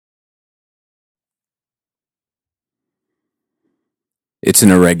It's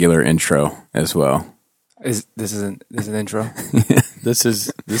an irregular intro as well. This is an intro? This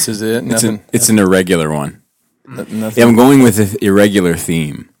is it. Nothing. It's an irregular one. Nothing. Yeah, I'm going with an irregular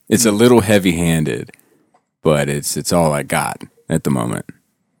theme. It's a little heavy-handed, but it's all I got at the moment.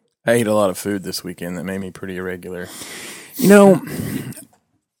 I ate a lot of food this weekend that made me pretty irregular. You know,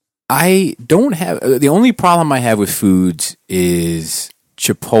 I don't have the only problem I have with foods is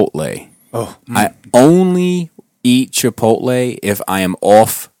Chipotle. Oh, I only eat Chipotle if I am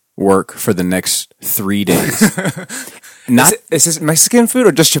off work for the next 3 days. Not is this Mexican food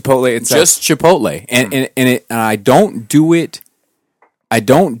or just Chipotle itself? just Chipotle, and I don't do it. I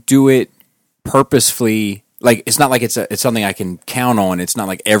don't do it purposefully. Like it's not like it's something I can count on. It's not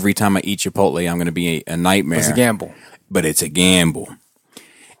like every time I eat Chipotle, I'm going to be a nightmare. It's a gamble. But it's a gamble,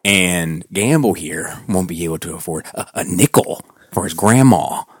 and Gamble here won't be able to afford a nickel for his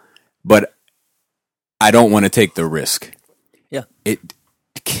grandma. But I don't want to take the risk. Yeah, It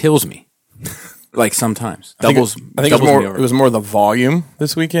kills me. Like sometimes I think doubles. it was more the volume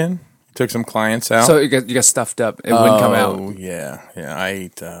this weekend. Took some clients out. so you got stuffed up. It wouldn't come out. Oh yeah. I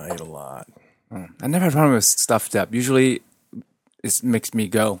ate a lot. I never had a problem with stuffed up. Usually, it makes me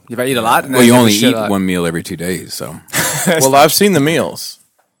go. If I eat a lot, Well, you only eat one meal every 2 days, so Well, I've seen the meals.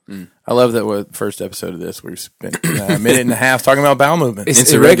 I love that. With first episode of this, we spent a minute and a half talking about bowel movement.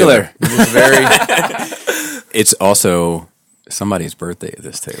 It's irregular. It's very. it's also somebody's birthday at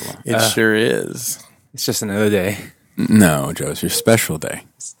this table. It sure is. It's just another day. No, Joe, it's your special day.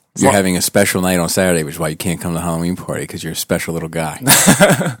 You're having a special night on Saturday, which is why you can't come to the Halloween party because you're a special little guy.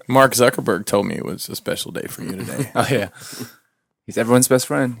 Mark Zuckerberg told me it was a special day for you today. Oh yeah, he's everyone's best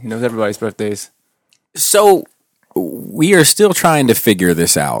friend. He knows everybody's birthdays. So we are still trying to figure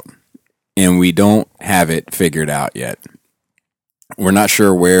this out, and we don't have it figured out yet. We're not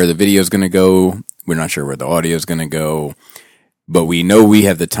sure where the video is going to go. We're not sure where the audio is going to go. But we know we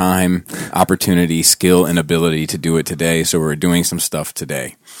have the time, opportunity, skill, and ability to do it today, so we're doing some stuff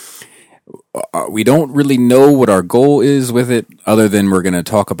today. We don't really know what our goal is with it, other than we're going to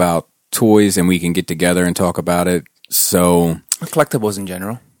talk about toys, and we can get together and talk about it. So, Collectibles in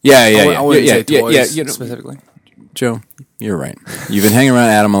general. yeah. I wouldn't say toys you know, specifically. Joe, you're right. You've been hanging around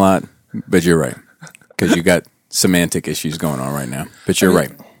Adam a lot, but you're right because you got semantic issues going on right now. But you're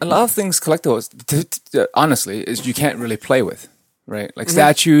right. A lot of things collectibles, honestly, is you can't really play with, right? Like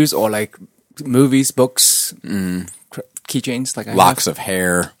statues or like movies, books, keychains, like Locks of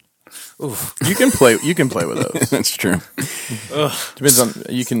hair. Oof. You can play with those. That's true. Depends on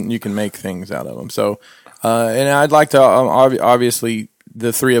you can make things out of them. So, and I'd like to obviously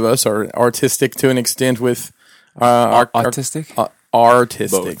the three of us are artistic to an extent with Artistic?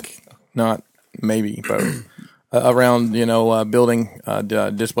 artistic, not maybe both. Around building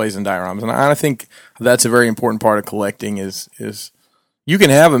displays and dioramas, and I think that's a very important part of collecting. Is you can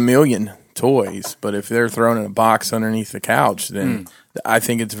have 1 million toys, but if they're thrown in a box underneath the couch, then I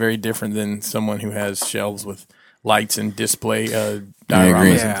think it's very different than someone who has shelves with lights and display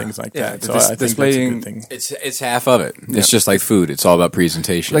dioramas and things like that. So I think that's a good thing. It's half of it. It's just like food. It's all about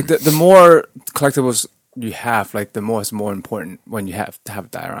presentation. Like the more collectibles you have, like the more it's more important when you have to have a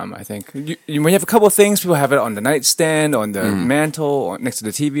diorama. I think when you have a couple of things, people have it on the nightstand, on the mantle, or next to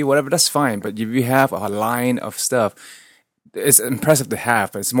the TV, whatever. That's fine. But if you have a line of stuff, it's impressive to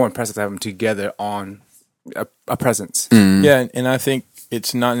have, but it's more impressive to have them together on a presence. Yeah, and I think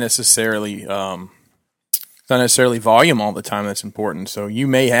it's not necessarily volume all the time that's important. So you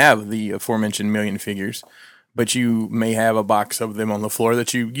may have the aforementioned million figures, but you may have a box of them on the floor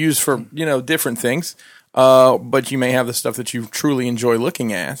that you use for different things. But you may have the stuff that you truly enjoy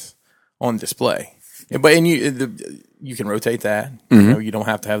looking at on display. But you can rotate that. You don't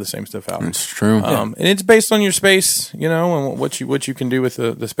have to have the same stuff out. It's true. And it's based on your space, and what you can do with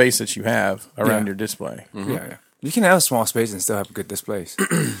the space that you have around your display. Yeah. You can have a small space and still have good displays.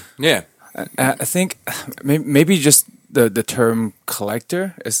 Yeah. I think maybe just the term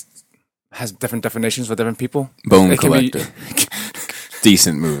collector has different definitions for different people. Bone It can be- Collector.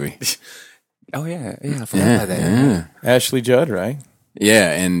 Decent movie. Oh yeah, I forgot about that. Yeah. Ashley Judd, right?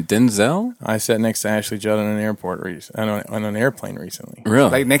 Yeah, and Denzel? I sat next to Ashley Judd on an on an airplane recently. Really?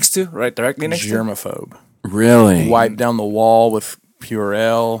 Like next to, right, directly next to. Germaphobe. Really? Wiped down the wall with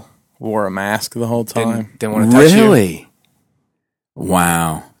Purell. Wore a mask the whole time. Didn't want to touch you. Really?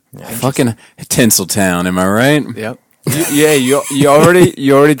 Wow. Fucking Tinseltown, am I right? Yep. You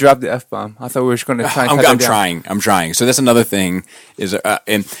already dropped the F-bomb. I thought we were just going to try and cut that down. I'm trying. So that's another thing is,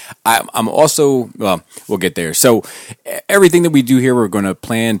 and I'm also, well, we'll get there. So everything that we do here, we're going to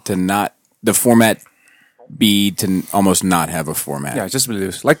plan to not, the format be to almost not have a format. Yeah, just be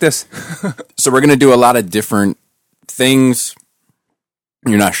loose. Like this. So we're going to do a lot of different things.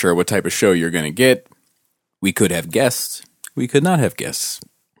 You're not sure what type of show you're going to get. We could have guests. We could not have guests.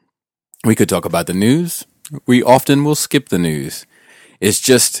 We could talk about the news. We often will skip the news. It's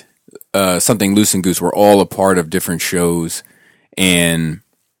just something loose and goose. We're all a part of different shows, and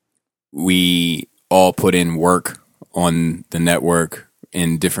we all put in work on the network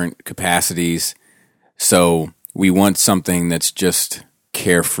in different capacities. So we want something that's just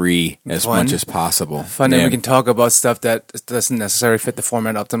carefree as Fun. much as possible. Fun, and we can talk about stuff that doesn't necessarily fit the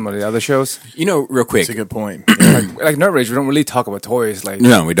format of some of the other shows. You know, real quick. That's a good point. Like Nerd Rage, we don't really talk about toys. Like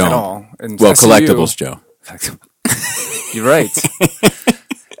No, we don't. At all. And Well, SCU collectibles, Joe. You're right.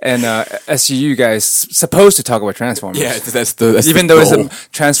 And SCU guys supposed to talk about Transformers. Yeah, that's Even the though it's goal. a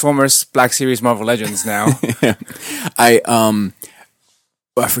Transformers Black Series Marvel Legends now. I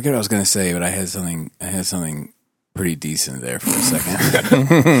forget what I was going to say, but I had something pretty decent there for a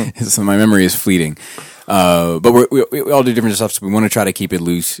second. So my memory is fleeting. But we all do different stuff. So we want to try to keep it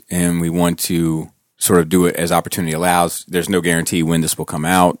loose, and we want to sort of do it as opportunity allows. There's no guarantee when this will come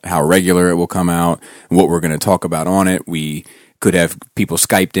out, how regular it will come out, what we're going to talk about on it. We could have people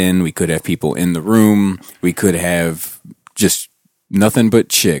Skyped in. We could have people in the room. We could have just nothing but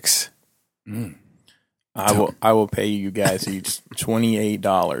chicks. I will pay you guys each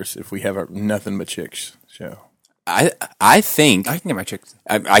 $28 if we have a nothing but chicks show. I think I can get my chicks.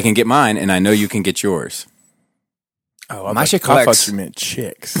 I can get mine, and I know you can get yours. Oh, My chick I collects. thought you meant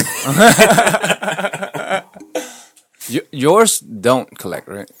chicks. Yours don't collect,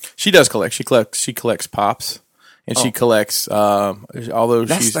 right? She does collect. She collects pops, and she collects. Although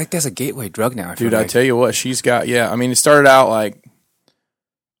That's she's like there's a gateway drug now. dude, I tell you what, she's got. Yeah, I mean, it started out like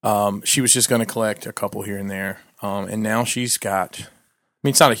she was just going to collect a couple here and there, and now she's got. I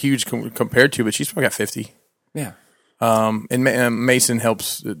mean, it's not a huge compared to, but she's probably got 50. Yeah. And Mason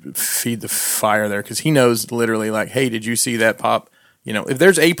helps feed the fire there because he knows literally like, hey, did you see that pop? You know, if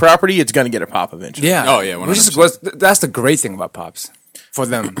there's a property, it's going to get a pop eventually. Yeah. Oh, yeah, That's the great thing about Pops for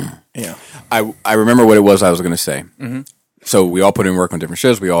them. Yeah. I remember what it was I was going to say. Mm-hmm. So we all put in work on different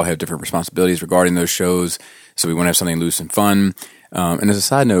shows. We all have different responsibilities regarding those shows. So we want to have something loose and fun. And as a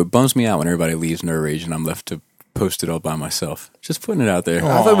side note, it bums me out when everybody leaves Nerd Rage and I'm left to post it all by myself. Just putting it out there.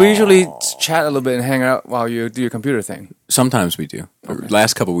 I thought we usually chat a little bit and hang out while you do your computer thing. Sometimes we do. Okay.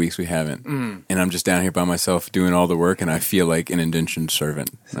 Last couple of weeks we haven't. And I'm just down here by myself doing all the work, and I feel like an indentured servant.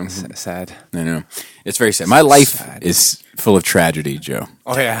 I'm Sad. I know. It's very sad. My life is full of tragedy, Joe.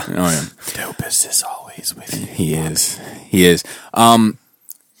 Oh yeah. Oh, yeah. Dopest is always with you. He is. He is.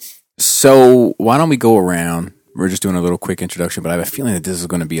 So why don't we go around? We're just doing a little quick introduction, but I have a feeling that this is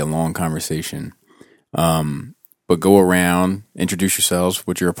going to be a long conversation. But go around, introduce yourselves,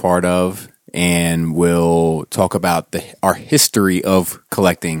 what you're a part of, and we'll talk about our history of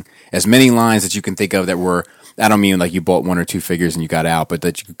collecting. As many lines that you can think of that were, I don't mean like you bought one or two figures and you got out, but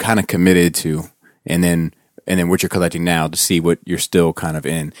that you kind of committed to, and then what you're collecting now to see what you're still kind of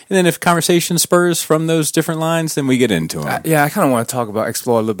in. And then if conversation spurs from those different lines, then we get into them. Yeah, I kind of want to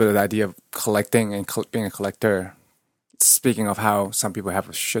explore a little bit of the idea of collecting and being a collector. Speaking of how some people have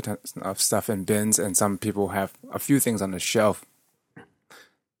a shit ton of stuff in bins and some people have a few things on the shelf.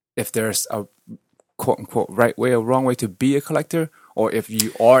 If there's a quote unquote right way or wrong way to be a collector, or if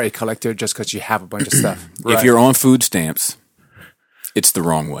you are a collector just because you have a bunch of stuff. If you're on food stamps, it's the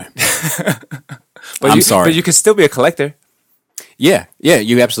wrong way. But I'm sorry. But you can still be a collector. Yeah,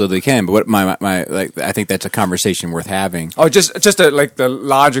 you absolutely can. But what my like, I think that's a conversation worth having. Oh, just the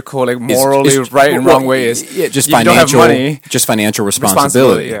logical, like morally Is right and wrong way is just you financial, don't have money. just financial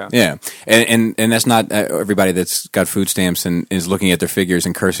responsibility. Yeah. And that's not everybody that's got food stamps and is looking at their figures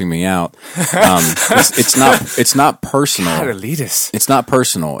and cursing me out. It's not personal. God, elitist. It's not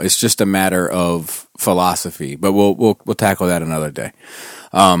personal. It's just a matter of philosophy. But we'll tackle that another day.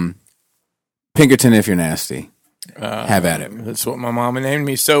 Pinkerton, if you're nasty. Have at it. That's what my mama named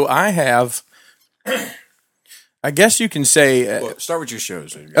me. So I have, I guess you can say. Start with your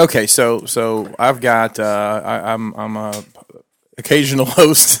shows. Okay, so I've got. I'm a occasional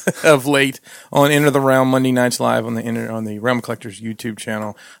host of late on Enter the Realm Monday nights live on the Realm of Collectors YouTube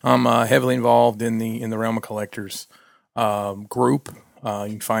channel. I'm heavily involved in the Realm of Collectors group. You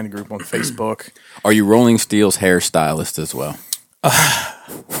can find the group on Facebook. Are you Rolling Steel's hairstylist as well?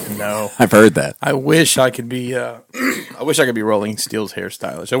 No, I've heard that. I wish I could be. I wish I could be Rolling Steel's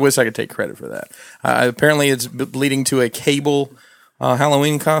hairstylist. I wish I could take credit for that. Apparently, it's leading to a Cable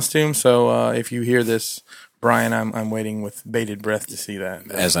Halloween costume. So if you hear this, Brian, I'm waiting with bated breath to see that.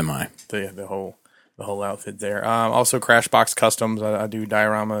 As am I. The whole outfit there. Also, Crashbox Customs. I do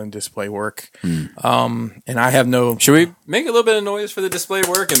diorama and display work. And I have no. Should we make a little bit of noise for the display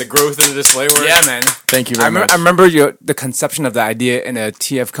work and the growth of the display work? Yeah, man. Thank you very much. I remember the conception of the idea in a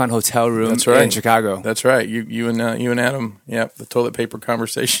TFCon hotel room That's right. in Chicago. That's right. You and Adam. Yep. The toilet paper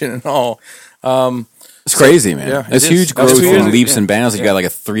conversation and all. It's crazy, man. yeah, That's it is. huge That was growth 2 years and ago. leaps and bounds. You got like a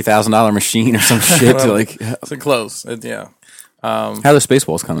 $3,000 machine or some shit to like. So close. Yeah. How are the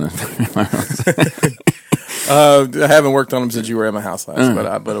Spaceballs coming in? I haven't worked on them since you were at my house last,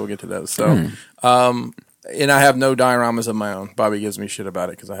 but we'll get to those. So, and I have no dioramas of my own. Bobby gives me shit about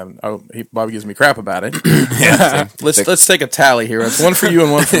it because I haven't. Bobby gives me crap about it. Let's take a tally here. It's one for you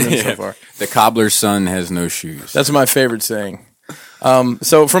and one for me so far. The cobbler's son has no shoes. That's my favorite saying.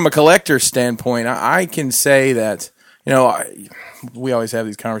 So from a collector standpoint, I can say that, we always have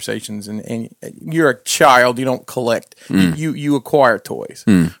these conversations and you're a child, you don't collect, you acquire toys,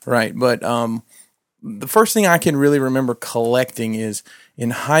 right? But, the first thing I can really remember collecting is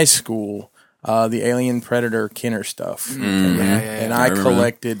in high school, the Alien Predator Kenner stuff. And I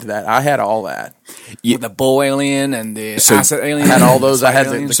collected that. I had all that. With the bull alien and the So- acid alien. I had all those. I had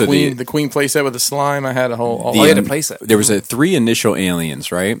Alien. the So queen, the queen playset with the slime. I had a whole. you had to place it. There was 3 initial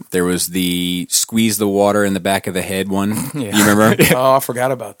aliens, right? There was the squeeze the water in the back of the head one. You remember? Oh, I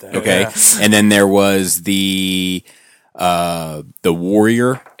forgot about that. Okay. Yeah. And then there was the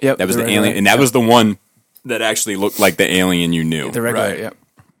warrior. Yep, That was the the regular, alien. And that was the one that actually looked like the alien you knew. The regular, Right. yeah.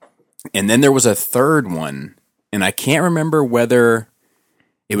 And then there was a third one. And I can't remember whether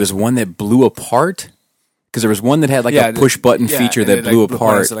it was one that blew apart. Because there was one that had like a push button feature that blew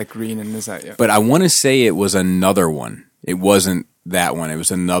apart. So like green and this, that, yeah. But I want to say it was another one. It wasn't that one. It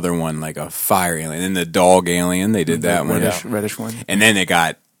was another one, like a fire alien. And the dog alien, they did that one. Reddish one. And then it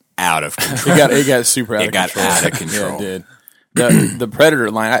got out of control. It got super out It of got control. out of Yeah, control. it did. The Predator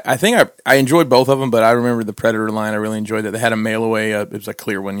line, I think I enjoyed both of them, but I remember the Predator line. I really enjoyed that. They had a mail away. It was a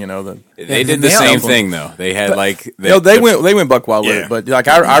clear one, They did the nail same them. thing though. They had they went buck wild with Yeah. it. But like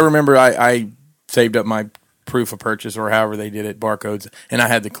I remember I saved up my proof of purchase or however they did it, barcodes, and I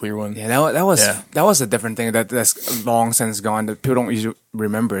had the clear one. Yeah, that was a different thing that's long since gone that people don't usually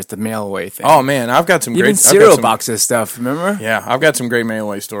remember. It's the mail away thing. Oh man, I've got some even great cereal I've got some- boxes stuff. Remember? Yeah, I've got some great mail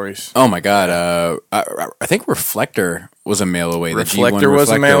away stories. Oh my god! I think Reflector was a mail away. The G1 Reflector was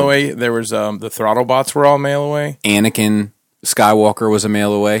a Reflector. mail away. There was the throttle bots were all mail away. Anakin Skywalker was a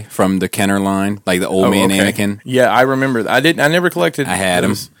mail away from the Kenner line, like the old man okay. Anakin. Yeah, I remember that. I never collected. I had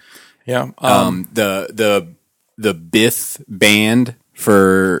him. those. Yeah. The Bith band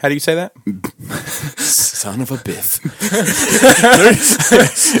for How do you say that? son of a Bith.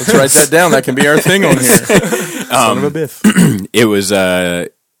 Let's write that down. That can be our thing on here. Son of a biff. It was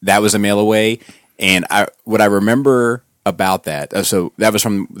that was a mail away, and what I remember about that. So that was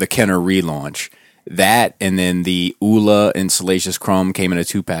from the Kenner relaunch. That and then the Ula and Salacious Crumb came in a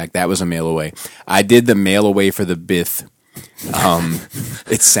 2-pack. That was a mail away. I did the mail away for the Bith.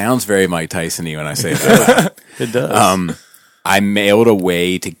 It sounds very Mike Tyson-y when I say that. It does. I mailed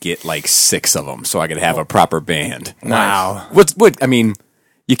away to get like 6 of them so I could have a proper band. Wow. I mean,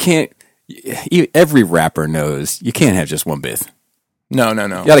 you can't. Every rapper knows you can't have just one Bith. No. You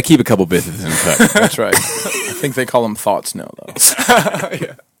got to keep a couple Biths in the cut. That's right. I think they call them thoughts now, though.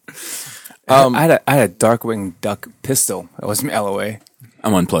 I had a Darkwing Duck pistol. That was mail away.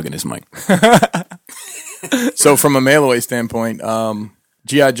 I'm unplugging his mic. So from a mail away standpoint,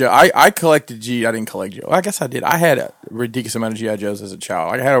 G.I. Joe, I collected I didn't collect Joe. I guess I did. I had a ridiculous amount of G.I. Joes as a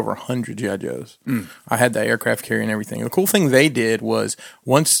child. I had over 100 G.I. Joes. I had the aircraft carrier and everything. The cool thing they did was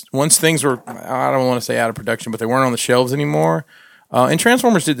once things were, I don't want to say out of production, but they weren't on the shelves anymore. And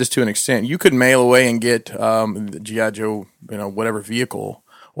Transformers did this to an extent. You could mail away and get the G.I. Joe, whatever vehicle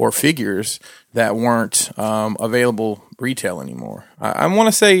or figures that weren't available retail anymore. I want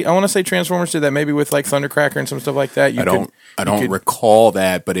to say Transformers did that maybe with like Thundercracker and some stuff like that. I don't recall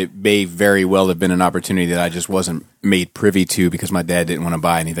that, but it may very well have been an opportunity that I just wasn't made privy to because my dad didn't want to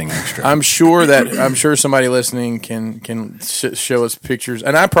buy anything extra. I'm sure somebody listening can show us pictures,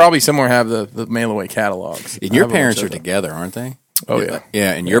 and I probably somewhere have the mail away catalogs. And your parents are together, aren't they? Oh yeah.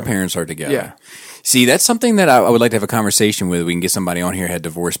 Yeah, and your parents are together. Yeah. See, that's something that I would like to have a conversation with. We can get somebody on here who had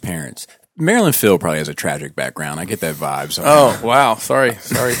divorced parents. Marilyn Phil probably has a tragic background. I get that vibe. So. Oh wow, sorry,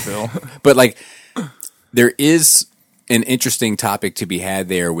 Phil. But like, there is an interesting topic to be had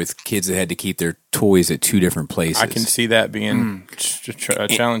there with kids that had to keep their toys at 2 different places. I can see that being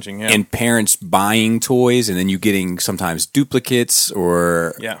challenging. Yeah. And parents buying toys and then you getting sometimes duplicates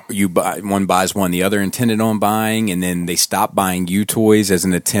or you one buys one the other intended on buying and then they stop buying you toys as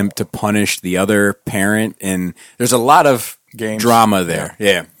an attempt to punish the other parent. And there's a lot of Games. drama there.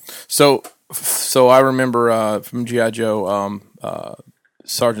 Yeah. So So I remember from G.I. Joe,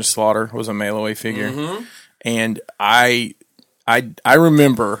 Sergeant Slaughter was a mail away figure, and I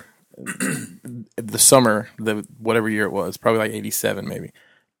remember the summer, whatever year it was, probably like 87 maybe,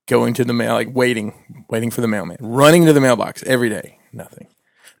 going to the mail, like waiting for the mailman, running to the mailbox every day, nothing.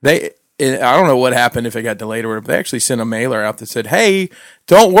 I don't know what happened, if it got delayed or whatever, but they actually sent a mailer out that said, "Hey,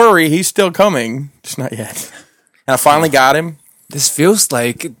 don't worry, he's still coming, just not yet." And I finally got him. This feels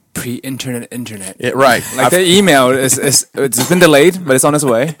like pre-internet internet. Right. Like the email it's been delayed, but it's on its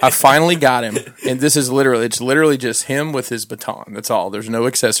way. I finally got him, and it's literally just him with his baton. That's all. There's no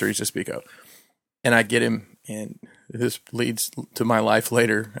accessories to speak of. And I get him, and this leads to my life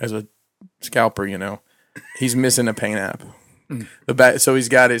later as a scalper. He's missing a paint app. The back, so he's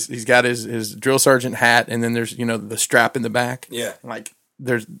got his drill sergeant hat, and then there's the strap in the back. Yeah, like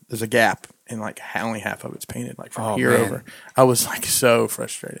there's a gap, and like only half of it's painted, like from here over. I was like so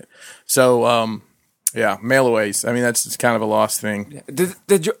frustrated. So yeah, mailaways. I mean, it's kind of a lost thing.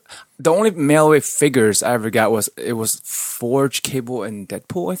 The only mailaway figures I ever got was Forge, Cable, and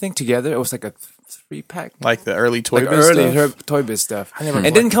Deadpool. I think together it was like a 3-pack, like the early Toy Biz early stuff. Toy Biz stuff.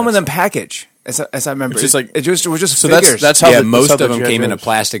 It didn't come in a package. As I remember, it's just like it was just so figures. That's how most of them came in a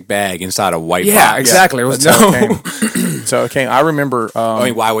plastic bag inside a white box. Yeah, exactly. It was So okay, I remember.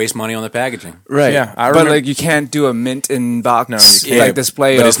 Why waste money on the packaging? Right. Yeah, but like you can't do a mint in box. No, you can't. Like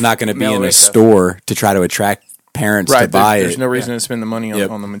display. But it's not going to be in a store to try to attract parents to buy it. There's no reason to spend the money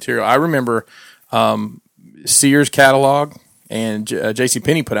on the material. I remember Sears catalog. And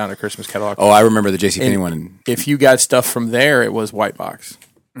JCPenney put out a Christmas catalog. Oh, I remember the JCPenney one. If you got stuff from there, it was white box.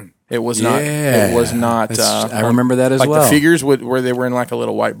 It was not. It was not. I remember that as well. well. The figures where they were in like a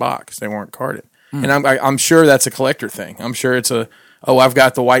little white box. They weren't carded. And I'm sure that's a collector thing. I'm sure it's I've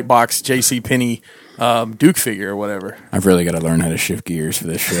got the white box JCPenney Duke figure or whatever. I've really got to learn how to shift gears for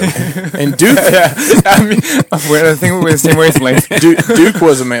this show. And Duke, I mean, I think we're the same wavelength. Duke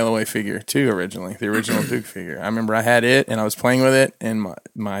was a mail away figure too originally. The original Duke figure. I remember I had it and I was playing with it, and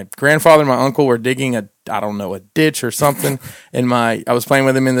my grandfather and my uncle were digging a ditch or something, and I was playing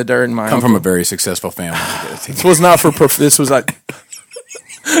with him in the dirt. And come from a very successful family. This was not for. This was like.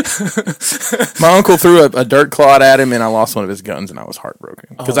 My uncle threw a dirt clod at him, and I lost one of his guns, and I was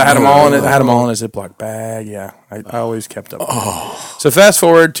heartbroken because I had them all in it. I had them all in a Ziploc bag. Yeah, I always kept them. So fast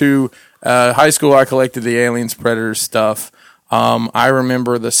forward to high school, I collected the Aliens, Predators stuff. I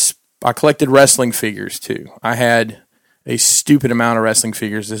remember I collected wrestling figures too. I had a stupid amount of wrestling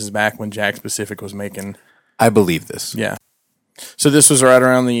figures. This is back when Jakks Pacific was making. I believe this. Yeah. So this was right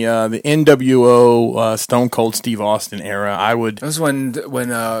around the NWO Stone Cold Steve Austin era. That was when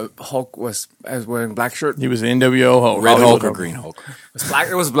Hulk was wearing black shirt. He was the NWO Hulk, Red Hulk or Green Hulk.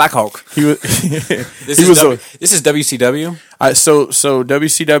 It was Black Hulk. He was. This is WCW. So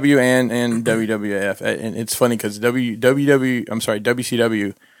WCW and WWF, and it's funny because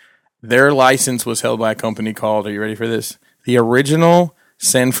WCW, their license was held by a company called. Are you ready for this? The Original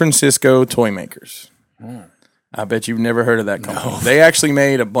San Francisco Toy Makers. I bet you've never heard of that company. No. They actually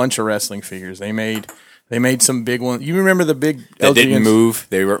made a bunch of wrestling figures. They made some big ones. You remember the big that LJNs? Didn't move.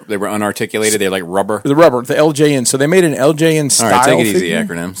 They were unarticulated. They're like rubber. The LJN. So they made an LJN style. All right, take it easy. Figure.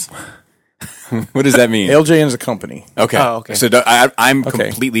 Acronyms. What does that mean? LJN is a company. Okay. Oh, okay. So I'm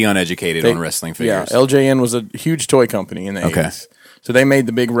completely uneducated on wrestling figures. Yeah, LJN was a huge toy company in the 80s. So they made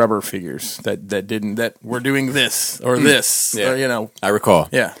the big rubber figures that were doing this or this. Yeah. Or, I recall.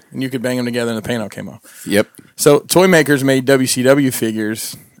 Yeah, and you could bang them together and the paint all came off. Yep. So Toy Makers made WCW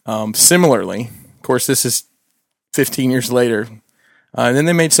figures similarly. Of course, this is 15 years later. And then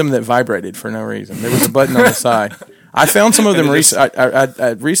they made some that vibrated for no reason. There was a button on the side. I found some of them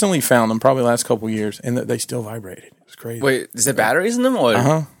I recently found them, probably the last couple of years, and they still vibrated. It was crazy. Wait, is there batteries in them?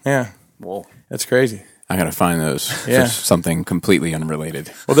 Or? Yeah. Whoa. That's crazy. I gotta find those Yeah. for something completely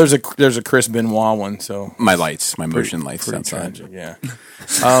unrelated. Well, there's a Chris Benoit one, so My motion lights pretty outside. tragic, yeah.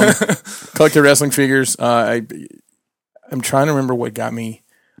 Collected wrestling figures. I'm trying to remember what got me.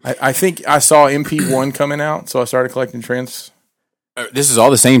 I think I saw MP1 coming out, so I started collecting trends. This is all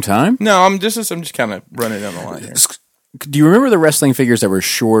the same time? No, I'm just kind of running down the line here. Do you remember the wrestling figures that were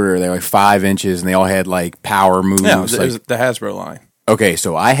shorter? They were like 5 inches, and they all had like power moves. Yeah, it was the Hasbro line. Okay,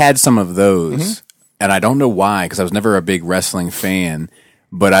 so I had some of those, and I don't know why, because I was never a big wrestling fan.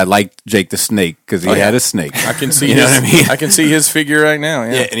 But I liked Jake the Snake because he had a snake. I can see you know what I mean? I can see his figure right now.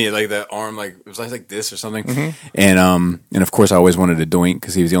 Yeah, and he had like the arm, like it was like this or something. And of course I always wanted a Doink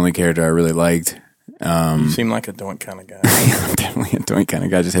because he was the only character I really liked. You seem like a Doink kind of guy. I'm definitely a Doink kind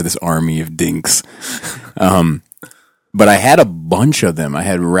of guy. I just had this army of dinks. But I had a bunch of them. I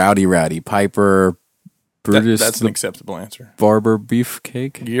had Rowdy Piper, Brutus That's an acceptable answer. Barber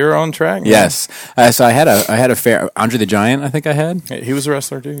Beefcake. You're on track. Yes. So I had a fair Andre the Giant. I think I had. He was a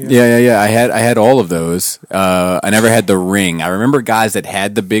wrestler too. Yeah. I had all of those. I never had the ring. I remember guys that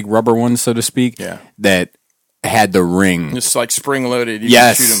had the big rubber ones, so to speak. Yeah. That had the ring. Just like spring loaded.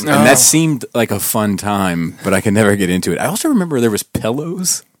 Yes, Shoot 'em. and that seemed like a fun time, but I could never get into it. I also remember there was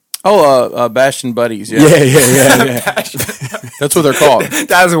pillows. Bastion Buddies. Yeah. That's what they're called.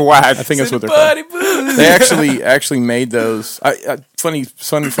 That's whack. I think that's what they're called. They actually made those. Funny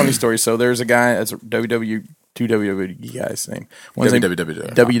story. So there's a guy that's two WWE guys name. One's named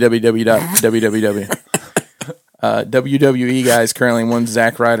www. WWE guys currently. One's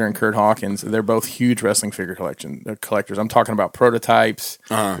Zack Ryder and Kurt Hawkins. They're both huge wrestling figure collectors. I'm talking about prototypes.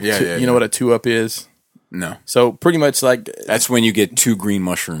 You know what a 2-up is? No. So pretty much like That's when you get 2 green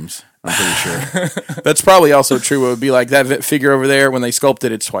mushrooms. I'm pretty sure. that's probably also true. It would be like that figure over there. When they sculpt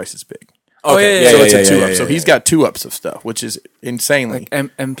it, it's twice as big. Oh yeah. So it's a 2-up. So he's got 2-ups of stuff, which is insanely. Like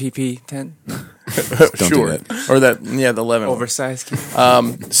MPP 10 Sure. Or the 11 one. oversized.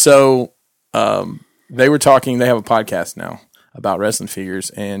 They were talking. They have a podcast now about wrestling figures,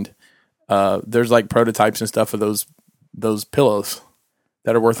 and there's like prototypes and stuff of those pillows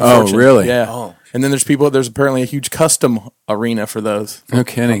that are worth a fortune. Really? Yeah. Oh. And then there's apparently a huge custom arena for those. No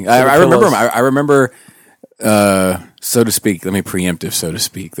kidding. I remember them. I remember, so to speak. Let me preemptive, so to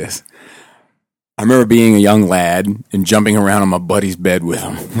speak. This. I remember being a young lad and jumping around on my buddy's bed with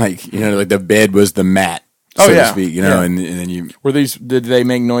him. Like the bed was the mat. So to speak, and then you Did they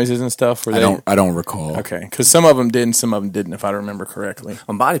make noises and stuff? I don't recall. Okay, because some of them did and some of them didn't, if I remember correctly.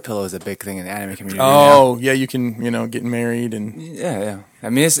 Body pillow is a big thing in the anime community. Oh, yeah, you can, get married and yeah. I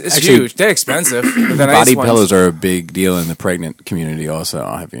mean, it's Actually, huge. They're expensive. But the Body nice ones- pillows are a big deal in the pregnant community. Also,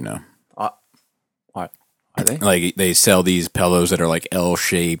 I'll have you know. What are they? Like they sell these pillows that are like L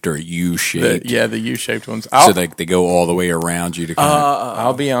shaped or U shaped. the U-shaped ones. So they go all the way around you to kind of.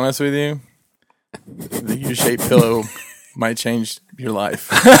 I'll be honest with you. The U-shaped pillow might change your life.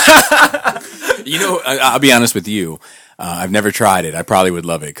 I'll be honest with you. I've never tried it. I probably would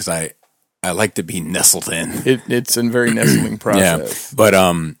love it because I like to be nestled in. It's a very nestling process. Yeah, but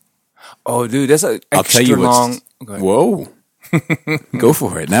Oh, dude, that's an extra I'll tell you long. Whoa, go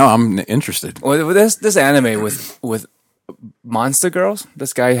for it. Now I'm interested. Well, this anime with monster girls.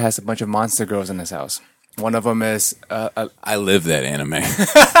 This guy has a bunch of monster girls in his house. One of them is I live that anime.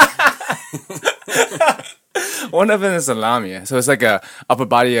 one of them is a lamia. So it's like a upper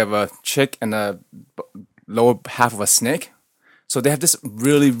body of a chick and a lower half of a snake. So they have this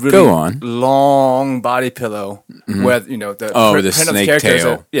really, really Go on. long body pillow where the the print of snake characters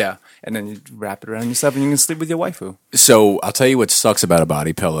tail. yeah, and then you wrap it around yourself and you can sleep with your waifu. So I'll tell you what sucks about a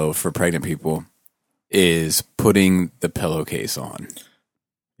body pillow for pregnant people is putting the pillowcase on.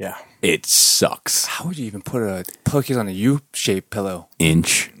 Yeah. It sucks. How would you even put a pillowcase on a U-shaped pillow?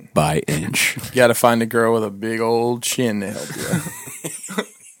 Inch by inch. You got to find a girl with a big old chin to help you.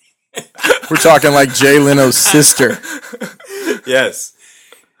 We're talking like Jay Leno's sister. Yes.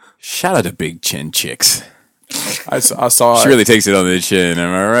 Shout out to big chin chicks. I saw She really takes it on the chin,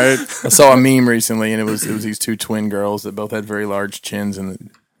 am I right? I saw a meme recently, and it was these 2 twin girls that both had very large chins, and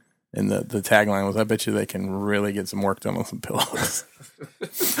the tagline was, "I bet you they can really get some work done on some pillows."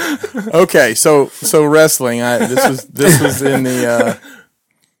 Okay, so wrestling. This was in the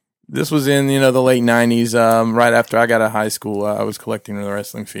the late '90s. Right after I got out of high school, I was collecting the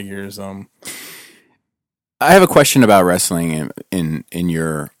wrestling figures. I have a question about wrestling in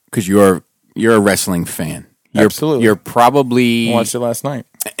your because you're a wrestling fan. Absolutely. You're probably I watched it last night,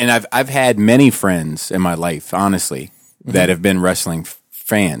 and I've had many friends in my life, honestly, that have been wrestling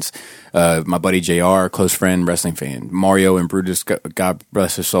fans. My buddy JR, close friend, wrestling fan. Mario and Brutus, God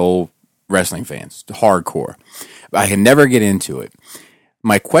bless his soul, wrestling fans, hardcore. I can never get into it.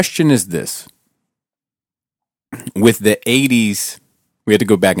 My question is this: with the '80s, we had to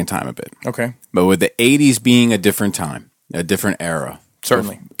go back in time a bit. okay, But with the 80s being a different time, a different era.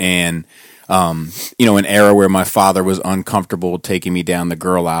 certainly. And, an era where my father was uncomfortable taking me down the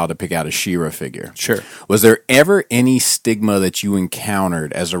girl aisle to pick out a She-Ra figure. Sure. Was there ever any stigma that you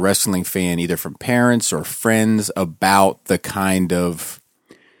encountered as a wrestling fan, either from parents or friends, about the kind of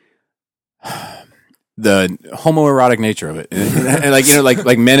the homoerotic nature of it? And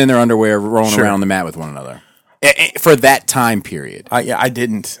like men in their underwear rolling Sure. around the mat with one another. For that time period. I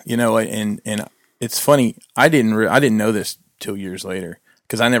didn't, and it's funny. I didn't know this till years later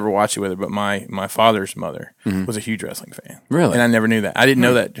because I never watched it with her. But my father's mother was a huge wrestling fan. Really? And I never knew that. I didn't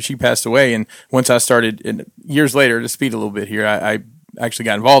know that she passed away. And once I started, and years later, to speed a little bit here, I actually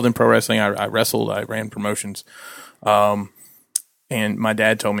got involved in pro wrestling. I wrestled. I ran promotions. And my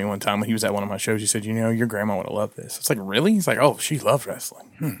dad told me one time when he was at one of my shows, he said, your grandma would have loved this. It's like, really? He's like, oh, she loved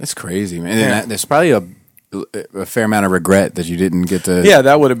wrestling. That's crazy, man. And there's probably a fair amount of regret that you didn't get to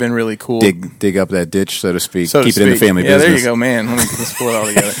that would have been really cool. dig up that ditch, so to speak. Keep it in the family Yeah, business. there you go, man. Let's pull it all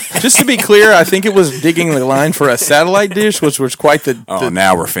together. Just to be clear, I think it was digging the line for a satellite dish, which was quite the...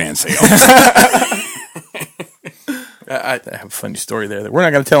 now we're fancy. I have a funny story there that we're not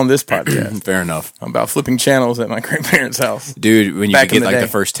going to tell in this podcast. Fair enough. About flipping channels at my grandparents' house. Dude, when you Back could in get the like day. the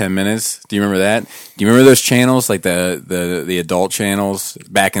first 10 minutes, do you remember that? Do you remember those channels, like the adult channels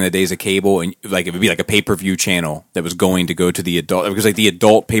back in the days of cable? And like it would be like a pay-per-view channel that was going to go to the adult. It was like the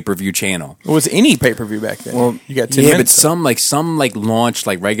adult pay-per-view channel. It was any pay-per-view back then. Well, you got 10 Yeah, minutes. but some launched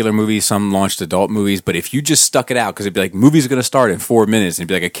like regular movies, some launched adult movies. But if you just stuck it out, because it'd be like movies are going to start in 4 minutes, and it'd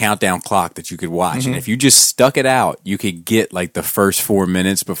be like a countdown clock that you could watch. And if you just stuck it out, you could get like the first 4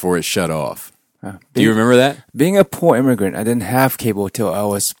 minutes before it shut off. Do you remember that? Being a poor immigrant, I didn't have cable till I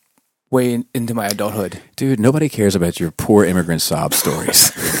was way into my adulthood. Dude, nobody cares about your poor immigrant sob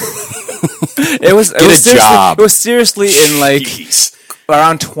stories. It was Get a job. It was seriously in like Jeez.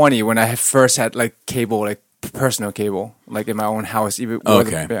 around 20 when I first had like cable, like personal cable, like in my own house. Even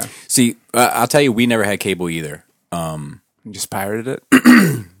Okay. yeah, See, I'll tell you, we never had cable either. you just pirated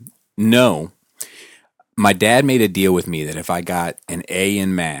it. No. My dad made a deal with me that if I got an A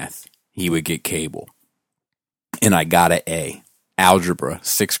in math, he would get cable. And I got an A. Algebra,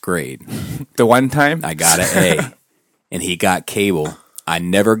 6th grade. The one time, I got an A. And he got cable. I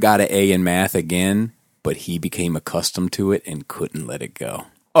never got an A in math again, but he became accustomed to it and couldn't let it go.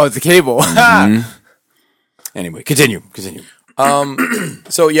 oh, the cable. Anyway, continue.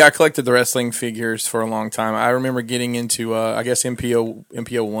 So yeah, I collected the wrestling figures for a long time. I remember getting into, I guess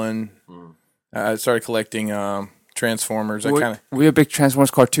MPO 1. I started collecting Transformers. Were you a big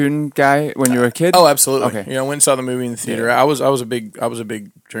Transformers cartoon guy when you were a kid? Oh, absolutely. Okay. Went and saw the movie in the theater. Yeah. I was a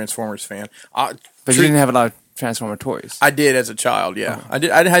big Transformers fan. But you didn't have a lot of Transformer toys. I did as a child. Yeah, I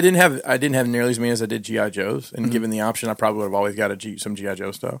did. I didn't have nearly as many as I did GI Joes. And given the option, I probably would have always got some GI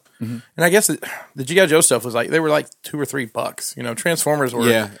Joe stuff. And I guess the GI Joe stuff was like they were like $2 or $3. Transformers were.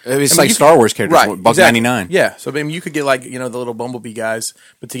 Yeah. It's like Star Wars characters. Right, $1.99. Yeah, so I mean, you could get like the little Bumblebee guys,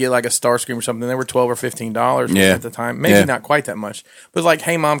 but to get like a Starscream or something, they were $12 or $15 Yeah. at the time. Maybe Yeah. not quite that much, but like,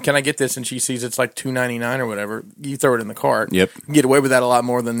 hey mom, can I get this? And she sees it's like $2.99 or whatever. You throw it in the cart. Yep. You can get away with that a lot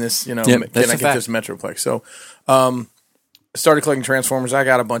more than this. Can that's I a get fact. this Metroplex? So, started collecting Transformers. I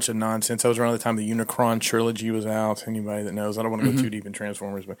got a bunch of nonsense. That was around the time the Unicron trilogy was out. Anybody that knows, I don't want to go too deep in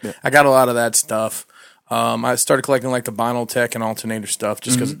Transformers, but I got a lot of that stuff. I started collecting like the Vinyl Tech and alternator stuff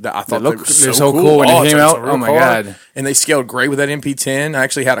just because I thought they were so cool when it it's came a out. real Oh my car. God. And they scaled great with that MP10. I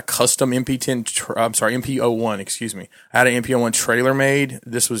actually had a custom MP10. MP01. Excuse me. I had an MP01 trailer made.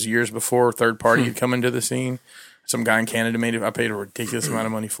 This was years before third party had come into the scene. Some guy in Canada made it. I paid a ridiculous amount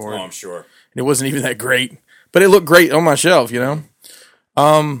of money for it. sure. It wasn't even that great, but it looked great on my shelf,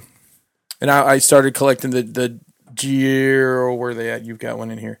 And I started collecting the Geo. Where are they at? You've got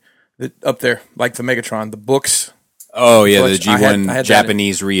one in here. Up there, like the Megatron, the books. Oh, yeah, the I had G1 that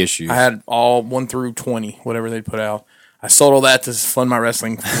Japanese reissues. I had all 1 through 20, whatever they put out. I sold all that to fund my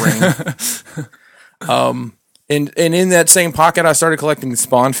wrestling ring. And in that same pocket, I started collecting the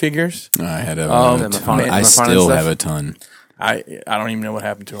Spawn figures. I had a Mafana- I Mafana still stuff? have a ton. I don't even know what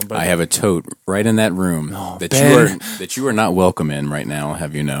happened to them, but I have a tote right in that room Ben. that you are not welcome in right now.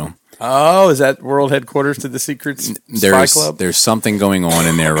 Have you know? oh, is that world headquarters to the Secret Spy Club? There's something going on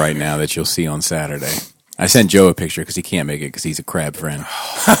in there right now that you'll see on Saturday. I sent Joe a picture because he can't make it because he's a crab friend.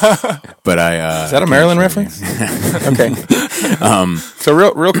 But I Is that a Maryland reference? Okay. So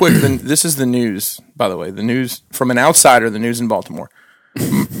real quick, then this is the news. By the way, the news from an outsider. The news in Baltimore.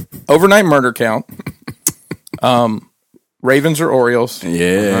 Overnight murder count. Ravens or Orioles.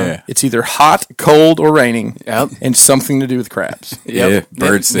 Yeah, It's either hot, cold, or raining. Yep. And something to do with crabs. yeah.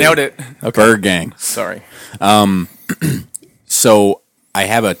 Bird City. Nailed it. Bird gang. Sorry. So I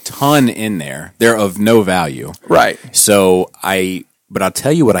have a ton in there. They're of no value. Right. But I'll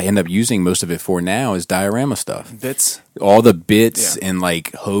tell you what I end up using most of it for now is diorama stuff. Bits. All the bits and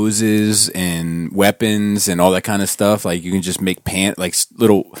like hoses and weapons and all that kind of stuff. Like you can just make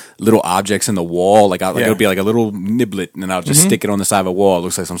little objects in the wall. Like it'll be like a little niblet, and then I'll just stick it on the side of a wall. It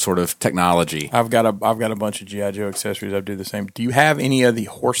looks like some sort of technology. I've got a bunch of GI Joe accessories. I do the same. Do you have any of the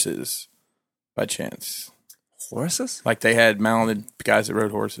horses by chance? Horses? Like they had mounted guys that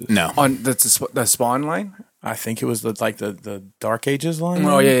rode horses. No, On the Spawn line? I think it was the Dark Ages line.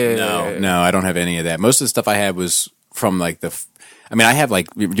 Oh, yeah. no, I don't have any of that. Most of the stuff I had was from like I have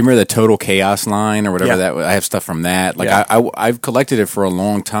like, do you remember the Total Chaos line or whatever that was? I have stuff from that. Like I've collected it for a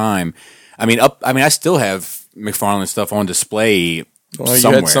long time. I still have McFarlane stuff on display Well, you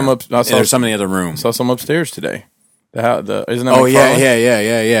somewhere. had some up. I There's some in the other room. saw some upstairs today. Isn't that? Oh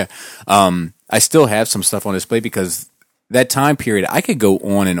McFarlane? yeah. I still have some stuff on display because that time period, I could go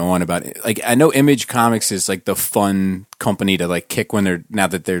on and on about it. Like, I know Image Comics is like the fun company to like kick now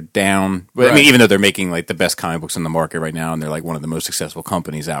that they're down. But I mean, even though they're making like the best comic books on the market right now, and they're like one of the most successful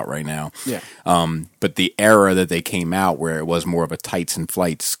companies out right now. Yeah. But the era that they came out, where it was more of a tights and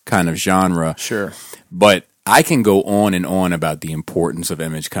flights kind of genre. Sure. But I can go on and on about the importance of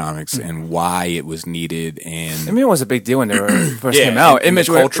Image Comics and why it was needed. And I mean, it was a big deal when they were first came out. Image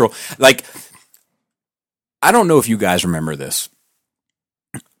cultural, like. I don't know if you guys remember this,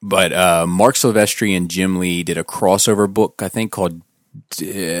 but Mark Silvestri and Jim Lee did a crossover book, I think, called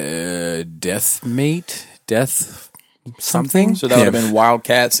Death something. So that would have been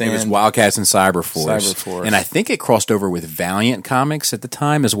Wildcats. It was Wildcats and Cyberforce. Cyberforce. And I think it crossed over with Valiant Comics at the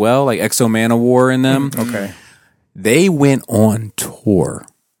time as well, like Exo Manowar in them. Okay. They went on tour.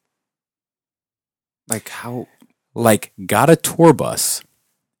 Like how? Like got a tour bus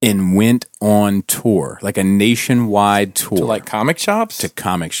and went on tour, like a nationwide tour. To like comic shops? To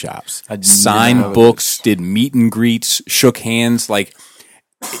comic shops. I didn't know Signed this. books, did meet and greets, shook hands. Like,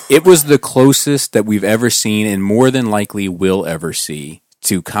 it was the closest that we've ever seen and more than likely will ever see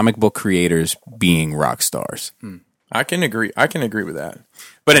to comic book creators being rock stars. I can agree with that.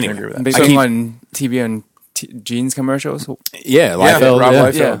 But I anyway, agree with that. Based on TV and jeans commercials. Yeah, Liefeld, Rob yeah.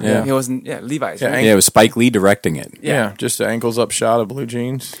 Liefeld. Yeah, he wasn't. Yeah, Levi's. Yeah, right? Yeah, it was Spike Lee directing it. Yeah, just an ankles up shot of blue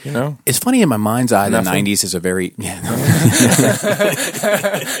jeans, you know? It's funny in my mind's eye, the Nothing. 90s is a very in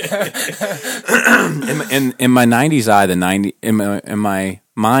my 90s eye, in my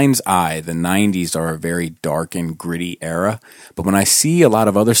mind's eye, the 90s are a very dark and gritty era. But when I see a lot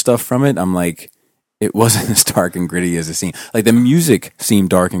of other stuff from it, I'm like, it wasn't as dark and gritty as it seemed. Like the music seemed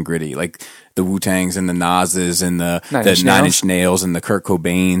dark and gritty, like the Wu-Tangs and the Nas's and the Nine Inch Nails and the Kurt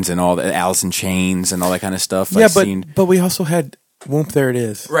Cobains and all the Alice in Chains and all that kind of stuff. Yeah, but we also had Whoop, There It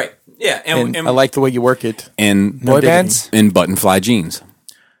Is. Right. Yeah, And I like the way you work it. and Boy bands. and button fly jeans.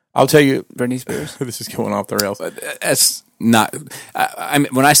 I'll tell you, Britney Spears. this is going off the rails. That's not. I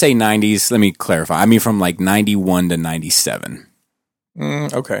mean, when I say 90s, let me clarify. I mean from like 91 to 97.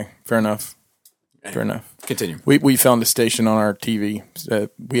 Okay, fair enough. Fair enough. Continue. We found a station on our TV.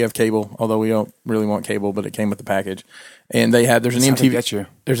 We have cable, although we don't really want cable, but it came with the package. And there's an That's how they MTV. get you.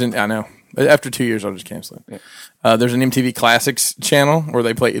 I know. After 2 years, I'll just cancel it. Yeah. There's an MTV Classics channel where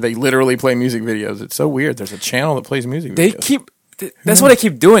they literally play music videos. It's so weird. There's a channel that plays music videos. That's what they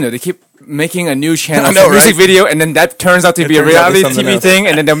keep doing. Though they keep making a new channel I know, for music right? video, and then that turns out to be a turns out to reality something TV else. thing,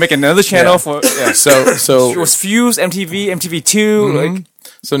 and then they'll make another channel for. Yeah. So It was Fuse, MTV, MTV2. Like,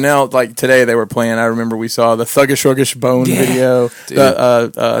 So now, like today, they were playing. I remember we saw the Thuggish Ruggish Bone video,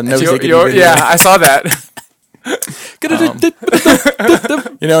 the No Ziggity video. yeah, I saw that.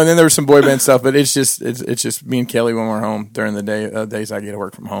 You know, and then there was some boy band stuff. But it's just me and Kelly when we're home during the days I get to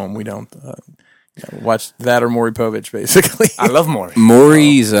work from home. We don't watch that or Maury Povich basically. I love Maury.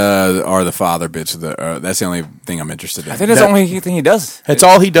 Maury's are the father bits of the. That's the only thing I'm interested in. I think that's the only thing he does. That's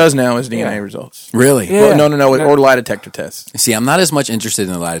all he does now is DNA results. Really? Yeah. Well, no, or lie detector tests. See, I'm not as much interested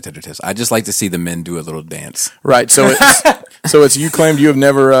in the lie detector test. I just like to see the men do a little dance. Right. So it's you claimed you have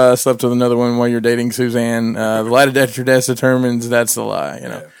never slept with another one while you're dating Suzanne. The lie detector test determines that's the lie. You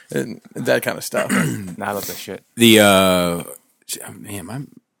know, and that kind of stuff. Nah, I love that shit. The man, my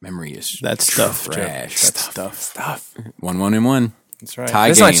memory is That's stuff, Jeff. trash. That's stuff. 1-1-1. That's right. Tie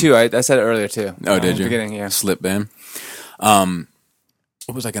This game. one too. I said it earlier too. Oh, did you? Beginning, yeah. Slip Ben.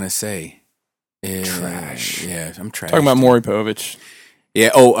 What was I gonna say? Trash. Yeah, I'm trash. Talking about Maury Povich.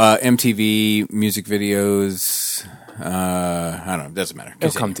 Yeah. MTV music videos. I don't know. It doesn't matter.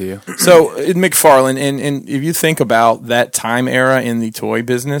 It'll come to you. So in McFarlane, and if you think about that time era in the toy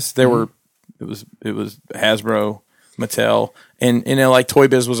business, there were it was Hasbro, Mattel, and like Toy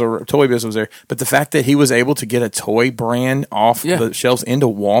Biz was there. But the fact that he was able to get a toy brand off the shelves into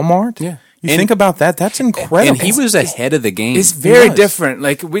Walmart, you think about that. That's incredible. And he was ahead of the game. It's very was. different.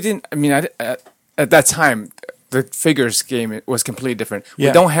 Like we didn't. I mean, at that time, the figures game was completely different. Yeah.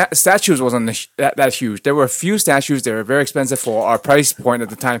 We don't have statues wasn't that huge. There were a few statues. They were very expensive for our price point at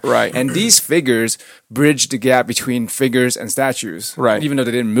the time. Right. And these figures bridged the gap between figures and statues. Right. Even though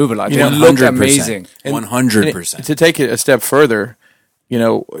they didn't move a lot, they know, looked amazing. 100%. To take it a step further, you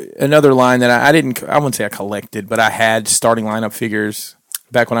know, another line that I wouldn't say I collected, but I had starting lineup figures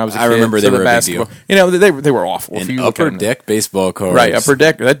back when I was a kid. I remember they So the were a big basketball- deal. You know, they were awful. If And you look upper at them. deck baseball cards. Right, upper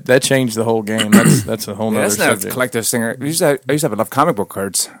deck. That changed the whole game. That's a whole nother That's not a subject. collective thing. I used to have enough comic book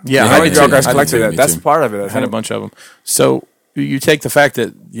cards. Yeah, I I know did you all too. guys I did collected too. that. Me That's too. part of it. I I had a think. bunch of them. So you take the fact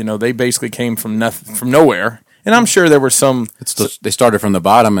that they basically came from nothing, from nowhere, and I'm sure there were some. They started from the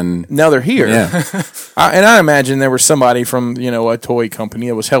bottom, and now they're here. Yeah. And I imagine there was somebody from a toy company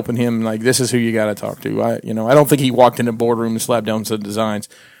that was helping him. Like, this is who you got to talk to. I don't think he walked in a boardroom and slapped down some designs,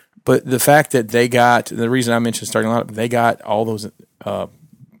 but the fact that they got, the reason I mentioned starting a lot, they got all those MLB,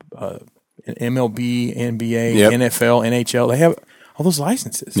 NBA, NFL, NHL. They have all those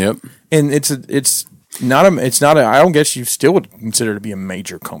licenses. Yep. And it's not a. I don't guess you still would consider it to be a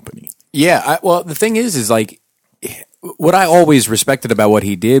major company. Yeah. Well, the thing is like what I always respected about what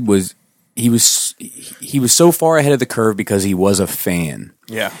he did was he was so far ahead of the curve because he was a fan.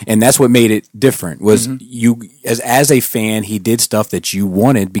 Yeah. And that's what made it different was you as a fan, he did stuff that you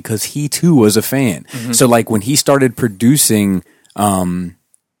wanted because he too was a fan. So like when he started producing Wetworks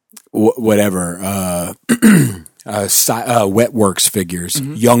figures,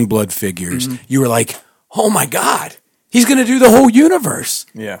 Youngblood figures, you were like, oh my God, he's going to do the whole universe.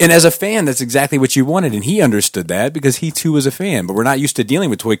 Yeah. And as a fan, that's exactly what you wanted. And he understood that because he too was a fan. But we're not used to dealing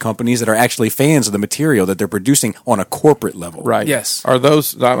with toy companies that are actually fans of the material that they're producing on a corporate level. Right. Yes. Are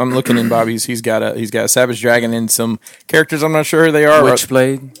those, I'm looking in Bobby's, he's got a Savage Dragon and some characters I'm not sure who they are.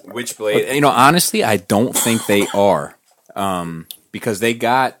 Witchblade. Honestly, I don't think they are. Because they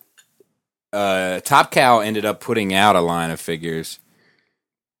got Top Cow ended up putting out a line of figures.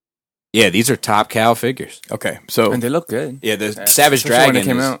 Yeah, these are Top Cow figures. Okay, so and they look good. Yeah, the Savage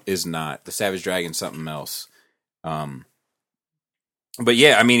Dragon is not. The Savage Dragon's something else. But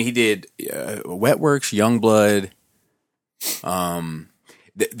yeah, I mean, he did Wetworks, Youngblood.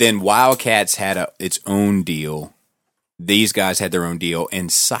 Then Wildcats had its own deal. These guys had their own deal, and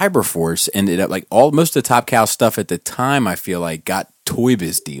Cyberforce ended up like most of the Top Cow stuff at the time. I feel like got Toy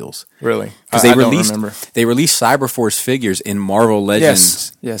Biz deals. Really? Because they released Cyberforce figures in Marvel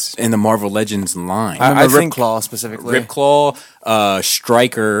Legends. Yes. In the Marvel Legends line. I think Ripclaw specifically. Ripclaw,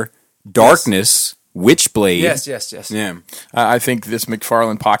 Striker, Darkness, Witchblade. Yes. Yeah. I think this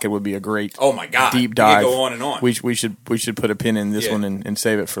McFarlane pocket would be a great oh my God. deep dive. We could go on and on. We should put a pin in this one and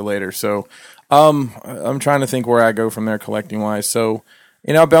save it for later. So I'm trying to think where I go from there collecting wise. So,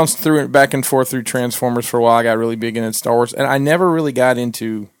 I bounced through it back and forth through Transformers for a while. I got really big into Star Wars, and I never really got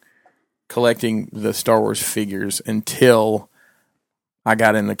into collecting the Star Wars figures until I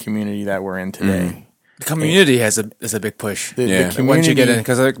got in the community that we're in today. The community is a big push. The community, once you get in,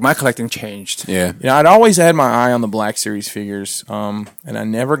 because my collecting changed. Yeah. I'd always had my eye on the Black Series figures, and I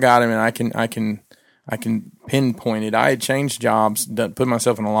never got them, and I can pinpoint it. I had changed jobs, put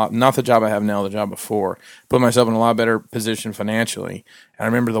myself in not the job I have now, the job before, put myself in a lot better position financially. And I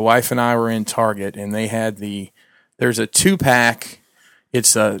remember the wife and I were in Target, and they had there's a 2-pack.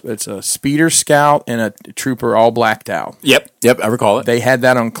 It's a speeder scout and a trooper all blacked out. Yep, I recall it. They had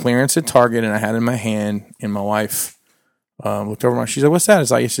that on clearance at Target, and I had it in my hand, and my wife looked over she said, "What's that?"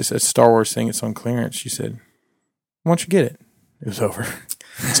 It's like, "It's just a Star Wars thing. It's on clearance." She said, "Why don't you get it?" It was over.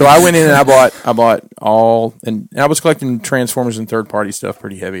 So I went in and I bought all, and I was collecting Transformers and third-party stuff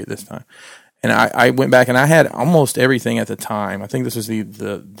pretty heavy at this time. And I went back and I had almost everything at the time. I think this was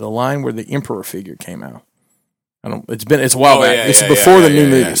the line where the Emperor figure came out. It's a while back. It's before the new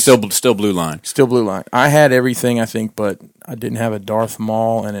movie. Still blue line. Still blue line. I had everything, I think, but I didn't have a Darth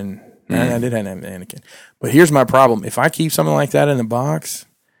Maul and I did have an Anakin. But here's my problem. If I keep something like that in the box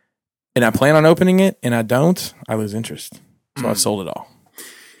and I plan on opening it and I don't, I lose interest. So I sold it all.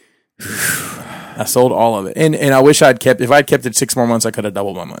 I sold all of it. And I wish if I'd kept it 6 more months, I could have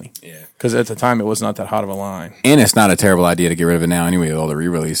doubled my money. Yeah. Because at the time, it was not that hot of a line. And it's not a terrible idea to get rid of it now anyway with all the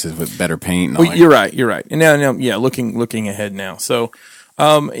re-releases with better paint. And all You're right. And now, looking ahead now. So,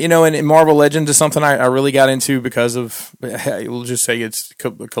 and in Marvel Legends is something I really got into because of, we'll just say it's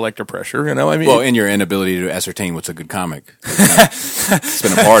collector pressure, I mean. Well, and your inability to ascertain what's a good comic. It's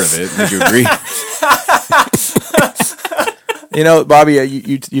been a part of it. Would you agree? Bobby,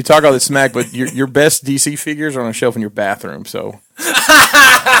 you talk all this smack, but your best DC figures are on a shelf in your bathroom. So,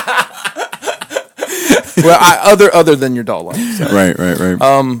 other than your doll life. So. Right.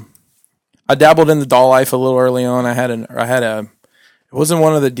 I dabbled in the doll life a little early on. I had it wasn't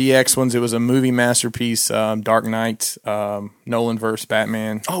one of the DX ones. It was a movie masterpiece, Dark Knight, Nolan versus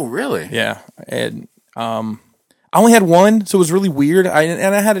Batman. Oh, really? Yeah, and I only had one, so it was really weird. I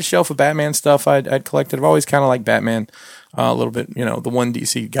had a shelf of Batman stuff I'd collected. I've always kind of liked Batman a little bit. The one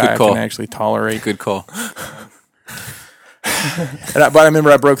DC guy I can actually tolerate. Good call. But I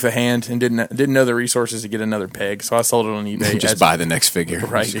remember I broke the hand and didn't know the resources to get another peg, so I sold it on eBay. Just buy the next figure.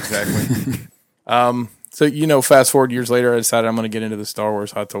 Right, exactly. So fast forward years later, I decided I'm going to get into the Star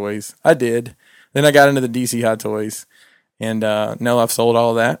Wars Hot Toys. I did. Then I got into the DC Hot Toys, And no, I've sold all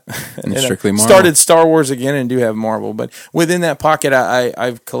of that. And strictly Marvel. Started Star Wars again and do have Marvel. But within that pocket,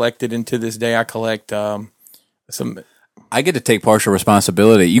 I've collected, and to this day, I collect some. I get to take partial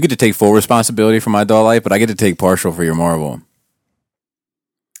responsibility. You get to take full responsibility for my doll life, but I get to take partial for your Marvel.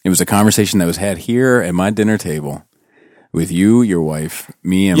 It was a conversation that was had here at my dinner table with you, your wife,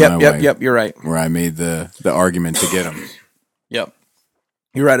 me, and my wife. Yep, you're right. Where I made the argument to get them. Yep.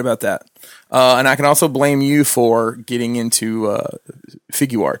 You're right about that. And I can also blame you for getting into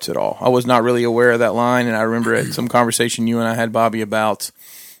figure arts at all. I was not really aware of that line, and I remember at some conversation you and I had, Bobby, about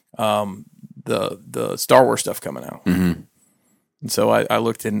the Star Wars stuff coming out. Mm-hmm. And so I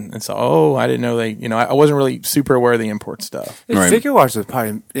looked in and saw, I didn't know I wasn't really super aware of the import stuff. Right. Figure arts would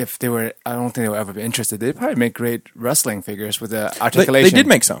probably, if they were, I don't think they would ever be interested. They'd probably make great wrestling figures with the articulation. They did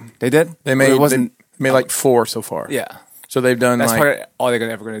make some. They did? They made like 4 so far. Yeah. So they've done That's probably all they're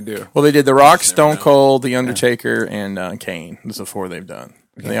ever going to do. Well, they did The Rock, Stone Cold, The Undertaker, and Kane. Those are the 4 they've done.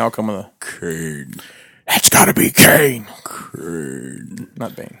 Okay. They all come with a Kane. That's got to be Kane. Kane.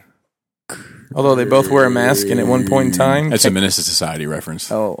 Not Bane. Although they both wear a mask, and at one point in time, that's a Menace to Society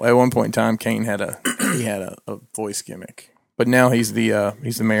reference. Oh, at one point in time, Kane had a voice gimmick, but now he's the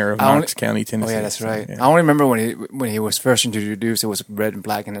mayor of Knox County, Tennessee. Oh yeah, that's right. Yeah. I only remember when he was first introduced. It was red and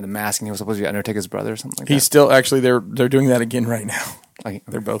black and then the mask, and he was supposed to be Undertaker's brother or something like that. He's still actually they're doing that again right now.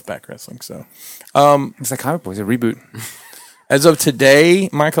 They're both back wrestling. So it's like comic books, a reboot. As of today,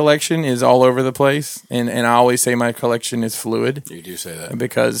 my collection is all over the place, and I always say my collection is fluid. You do say that.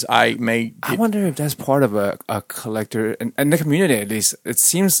 Because I wonder if that's part of a collector, in the community at least. It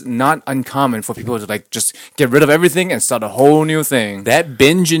seems not uncommon for people to just get rid of everything and start a whole new thing. That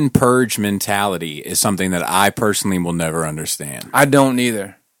binge and purge mentality is something that I personally will never understand. I don't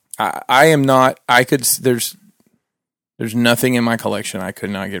either. I am not, there's nothing in my collection I could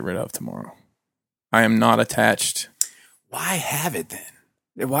not get rid of tomorrow. I am not attached. Why have it then?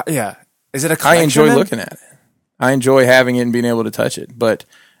 Yeah. Is it a collection? I enjoy looking at it. I enjoy having it and being able to touch it. But,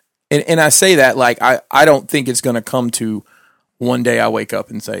 and I say that I don't think it's going to come to one day I wake up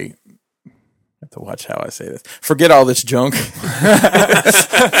and say, I have to watch how I say this. Forget all this junk.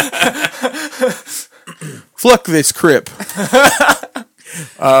 Fuck this crip.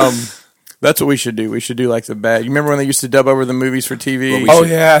 That's what we should do. We should do like the bad. You remember when they used to dub over the movies for TV?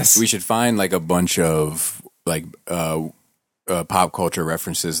 Yes. We should find a bunch of pop culture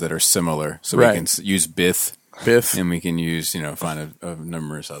references that are similar, so we can use Biff, and we can use find a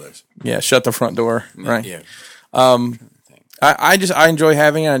numerous others. Yeah, shut the front door. Right. Yeah. I enjoy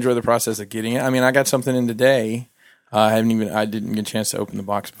having it. I enjoy the process of getting it. I mean, I got something in today. I didn't get a chance to open the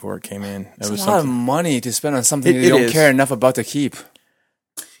box before it came in. It's a lot of money to spend on something you don't care enough about to keep.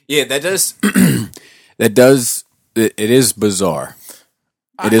 Yeah, that does. It is bizarre.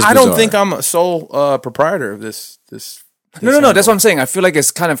 It is. I don't think I'm a sole proprietor of this. No. That's what I'm saying. I feel like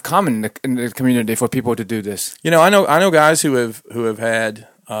it's kind of common in the community for people to do this. I know guys who have had.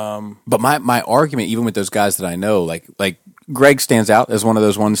 But my argument, even with those guys that I know, like Greg stands out as one of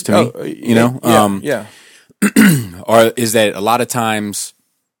those ones to me. Yeah. Or is that a lot of times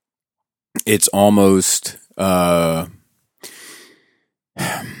it's almost.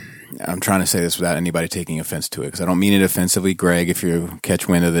 I'm trying to say this without anybody taking offense to it, because I don't mean it offensively, Greg, if you catch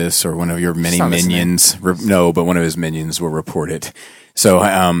wind of this, or one of your many minions. No, but one of his minions will report it. So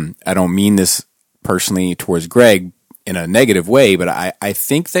I don't mean this personally towards Greg in a negative way, but I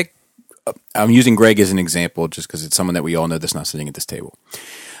think that I'm using Greg as an example just because it's someone that we all know that's not sitting at this table.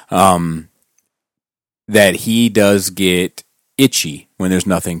 That he does get itchy when there's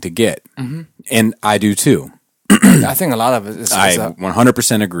nothing to get. Mm-hmm. And I do too. I think a lot of it is. I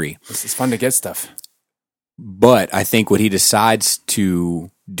 100% agree. It's fun to get stuff. But I think what he decides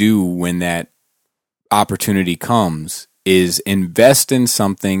to do when that opportunity comes is invest in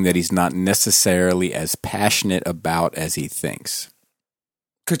something that he's not necessarily as passionate about as he thinks.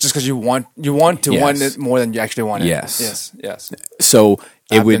 Just because you want want it more than you actually want it. Yes. So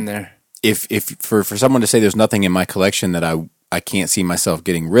I've been there. If for someone to say there's nothing in my collection that I can't see myself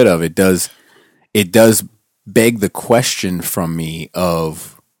getting rid of, it does beg the question from me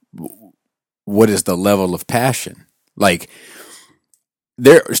of what is the level of passion? Like,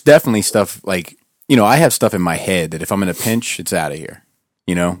 there's definitely stuff I have stuff in my head that if I'm in a pinch, it's out of here,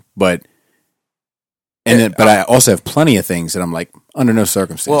 but I also have plenty of things that I'm like, under no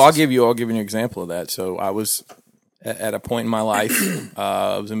circumstances. Well, I'll give you an example of that. So I was at a point in my life,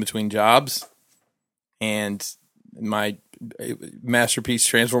 I was in between jobs, and my masterpiece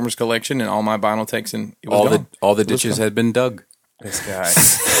Transformers collection and all my vinyl techs, and it was all the ditches had been dug. This guy.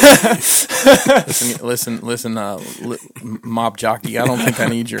 listen, mob jockey. I don't think I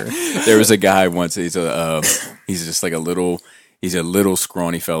need your. There was a guy once. He's a He's just like he's a little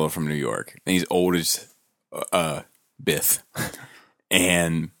scrawny fellow from New York, and he's old as Biff.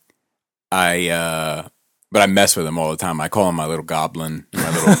 And but I mess with him all the time. I call him my little goblin,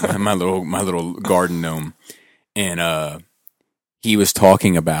 my little garden gnome. And he was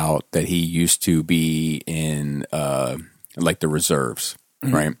talking about that he used to be in like the reserves,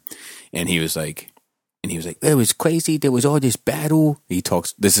 right? And he was like, it was crazy. There was all this battle.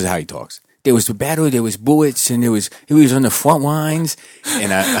 This is how he talks. There was the battle. There was bullets, and he was on the front lines.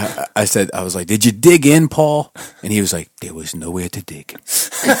 And I said, I was like, did you dig in, Paul? And he was like, there was nowhere to dig.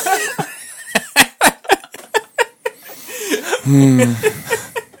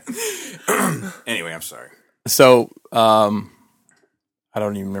 Anyway, I'm sorry. So, I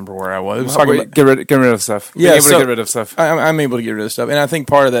don't even remember where I was. It was talking about, get rid of stuff. Yeah, able to get rid of stuff. I'm able to get rid of stuff, and I think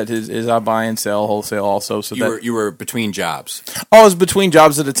part of that is I buy and sell wholesale also. So You were between jobs. I was between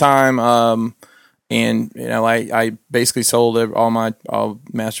jobs at the time, and I basically sold all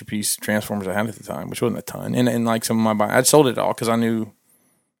Masterpiece Transformers I had at the time, which wasn't a ton, and like some of my I sold it all because I knew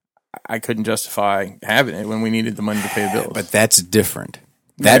I couldn't justify having it when we needed the money to pay the bills. But that's different.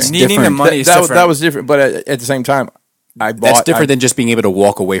 That's Needing different. the money is that different. was different, but at the same time, That's different than just being able to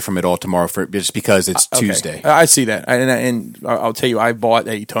walk away from it all tomorrow just because it's Okay. Tuesday. I see that, and I'll tell you, I bought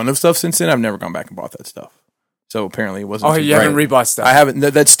a ton of stuff since then. I've never gone back and bought that stuff. So apparently, it wasn't. Oh, too you bad. haven't rebought stuff. I haven't.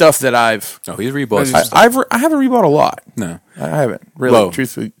 That's stuff that I've. Oh, he's rebought. I haven't rebought a lot. No, I haven't really. Well,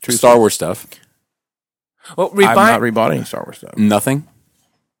 Truthfully, Star Wars stuff. Well, I've not rebuy. rebought any Star Wars stuff. Nothing.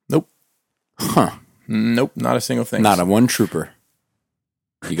 Nope. Huh? Nope. Not a single thing. Not a one trooper.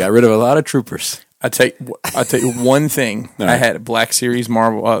 You got rid of a lot of troopers. I tell you one thing. All I right. had Black Series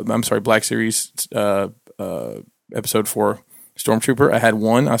Black Series episode 4 Stormtrooper. I had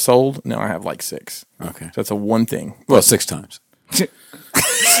one. I sold. Now I have like 6. Okay. So that's a one thing. Well, 6 times.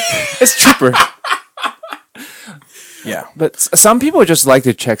 It's cheaper. Yeah. But some people just like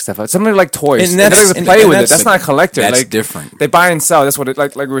to check stuff out. Some people like toys. And And that's- they and- play and with it. that's- That's not a collector. That's like, different. They buy and sell. That's what it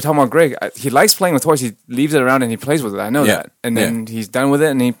like. Like we were talking about Greg. He likes playing with toys. He leaves it around and he plays with it. I know Yeah. that. And then he's done with it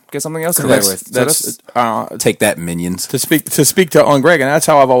and he gets something else to play with. So That's Take that, minions. to speak to on Greg, and that's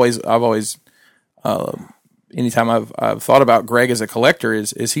how I've always anytime I've thought about Greg as a collector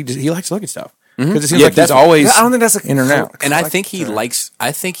is he likes to look at stuff because it seems Yeah, like he's definitely. always I don't think that's a in and out. And I think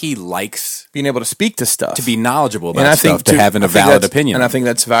he likes being able to speak to stuff, to be knowledgeable and about I think stuff, to too- having I a think valid that's- opinion. and I think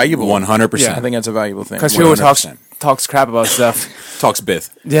that's valuable. 100%. I think that's a valuable thing. Because people 100%. talks crap about stuff. Talks Biff.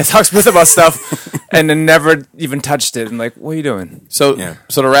 Yeah, talks with about stuff, and then never even touched it. And like, what are you doing? So Yeah.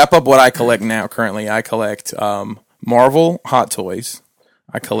 so to wrap up what I collect now currently, I collect Marvel Hot Toys.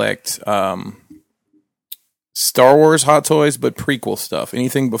 I collect Star Wars Hot Toys, but prequel stuff.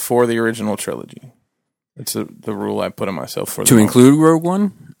 Anything before the original trilogy. That's the rule I put on myself for To include Rogue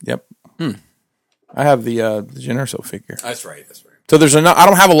One? Yep. I have the Jyn Erso figure. That's right. That's right. So I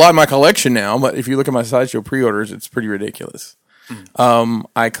don't have a lot in my collection now, but if you look at my Sideshow pre-orders, it's pretty ridiculous.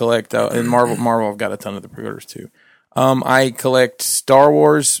 I collect in Marvel. I've got a ton of the pre-orders too. I collect Star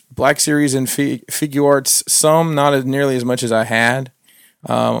Wars Black Series and figure arts. Some, not as nearly as much as I had.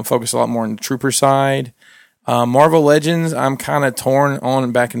 I'm focused a lot more on the Trooper side. Marvel Legends, I'm kind of torn on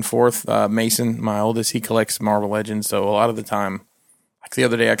and back and forth. Mason, my oldest, he collects Marvel Legends, so a lot of the time, like the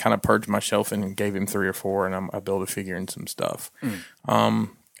other day, I kind of purged my shelf and gave him 3 or 4, and I built a figure and some stuff.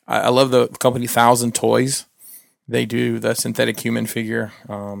 I love the company 1,000 Toys. They do the synthetic human figure.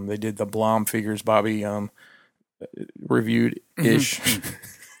 They did the Blom figures. Bobby reviewed ish.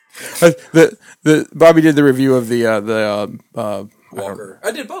 the Bobby did the review of the Walker.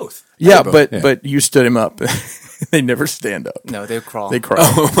 I did both. yeah, both, but you stood him up. They never stand up. No, they crawl. They crawl.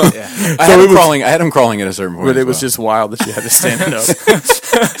 Yeah. I had him crawling at a certain point. But as it was well. just wild that you had to stand it up.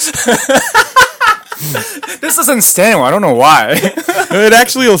 This doesn't stand well. I don't know why. It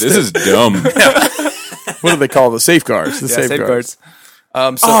actually will This is dumb. what do they call the safeguards? The Safeguards.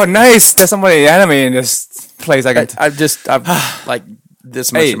 So Oh, nice. There's somebody animating this place. I can. I've like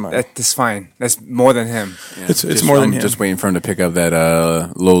this much Hey, of my. that's fine. That's more than him. It's more than I'm him. just waiting for him to pick up that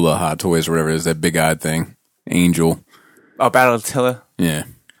Lola Hot Toys or whatever it is, that big eyed thing. Angel. Oh, Battle Attila. Yeah.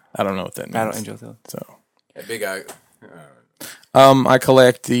 I don't know what that means. Battle Angel Attila. So That big eye. I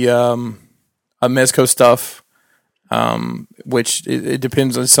collect the Mezco stuff, which it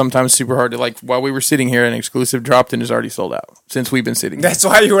depends on. Sometimes super hard to like. While we were sitting here, an exclusive dropped and is already sold out since we've been sitting. here. That's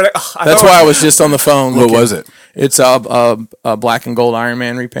why you were like. Oh, That's why I was just on the phone. What looking. was it? It's a black and gold Iron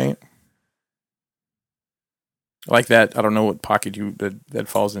Man repaint. Like that. I don't know what pocket that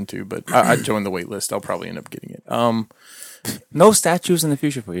falls into, but I joined the wait list. I'll probably end up getting it. No statues in the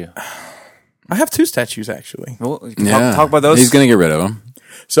future for you. I have 2 statues actually. Well, you can talk about those. He's going to get rid of them.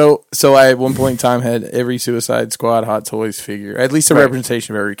 So I at one point in time had every Suicide Squad Hot Toys figure, at least a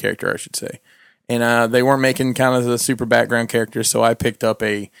representation of every character, I should say. And they weren't making kind of the super background characters, so I picked up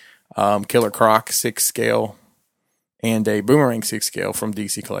a Killer Croc 6 scale and a Boomerang 6 scale from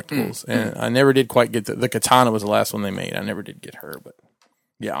DC Collectibles. And I never did quite get the Katana was the last one they made. I never did get her, but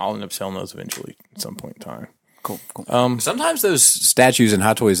yeah, I'll end up selling those eventually at some point in time. Cool. Sometimes those statues and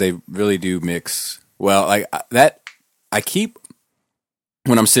Hot Toys, they really do mix. Well, like that, I keep,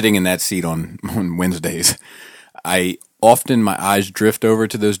 when I'm sitting in that seat on Wednesdays, my eyes drift over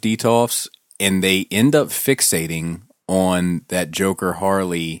to those Detolfs, and they end up fixating on that Joker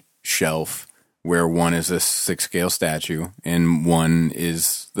Harley shelf where one is a 6 scale statue and one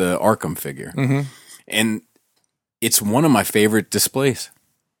is the Arkham figure. Mm-hmm. And it's one of my favorite displays.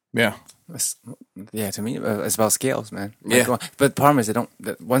 Yeah. Yeah, to me, it's about scales, man. Yeah. But the problem is the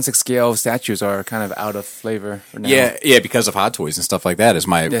 1/6 scale statues are kind of out of flavor now. Yeah, because of Hot Toys and stuff like that is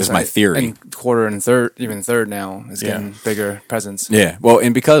my theory. And quarter and third, even third now is getting bigger presence. Yeah, well,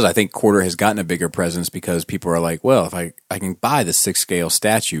 and because I think quarter has gotten a bigger presence because people are like, well, if I can buy the 6 scale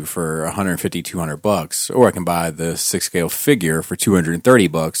statue for $150-$200, or I can buy the 6 scale figure for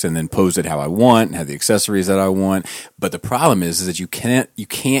 $230 and then pose it how I want and have the accessories that I want. But the problem is that you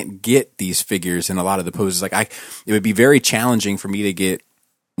can't get these figures in a lot of the poses. Like it would be very challenging for me to get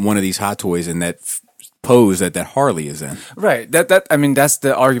one of these Hot Toys in that pose that Harley is in. Right. I mean, that's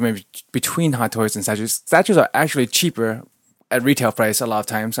the argument between Hot Toys and statues. Statues are actually cheaper at retail price a lot of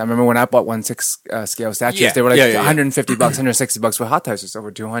times. I remember when I bought 1/6 scale statues, they were like $150, $160. With Hot Toys, it's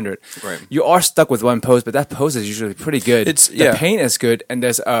over $200. Right. You are stuck with one pose, but that pose is usually pretty good. The paint is good, and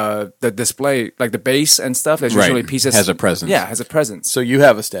there's the display, like the base and stuff. There's usually pieces has a presence. Yeah, has a presence. So you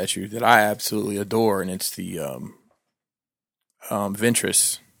have a statue that I absolutely adore, and it's the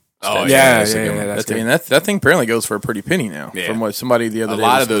Ventress. Oh yeah. That thing apparently goes for a pretty penny now. Yeah. From what somebody the other day. A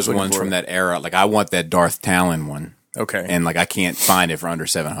lot of those ones from that era, like I want that Darth Talon one. Okay. And like I can't find it for under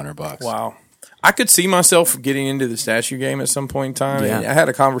 $700. Wow. I could see myself getting into the statue game at some point in time. Yeah. And I had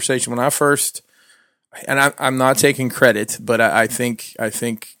a conversation when I first, and I'm not taking credit, but I think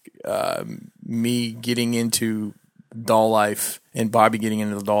me getting into doll life and Bobby getting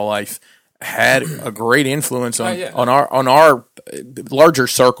into the doll life had a great influence on our larger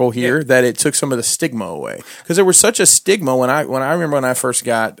circle here, that it took some of the stigma away, because there was such a stigma when I remember when I first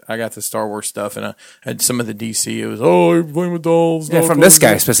got the Star Wars stuff, and I had some of the DC. It was you're playing with dolls. Yeah, from this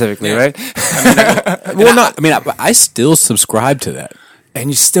guy specifically, right? I still subscribe to that. And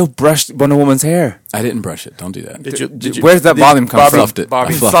you still brushed Wonder Woman's hair. I didn't brush it. Don't do that. Did you, where's that volume come from?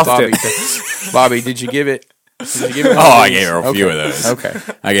 Bobby, Bobby, did you give it? I gave her a few of those. Okay,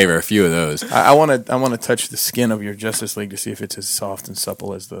 I gave her a few of those. I want to touch the skin of your Justice League to see if it's as soft and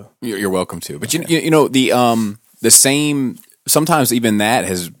supple as the. You're welcome to, but you know the same. Sometimes even that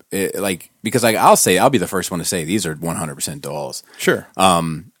has because I'll be the first one to say these are 100% dolls. Sure.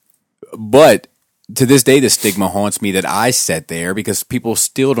 But to this day, the stigma haunts me that I sat there because people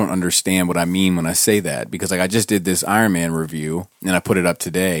still don't understand what I mean when I say that. Because I just did this Iron Man review and I put it up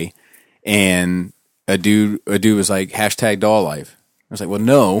today, and a dude was like, #doll life. I was like, well,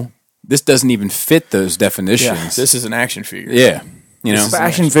 no, this doesn't even fit those definitions. Yeah, this is an action figure. Yeah. You know,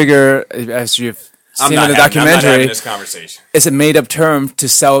 action figure, as you've seen in the documentary, I'm not having this conversation. It's a made up term to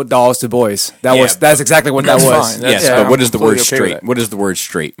sell dolls to boys. That's exactly what that was. Fine. Yes, but what does the word straight? What does the word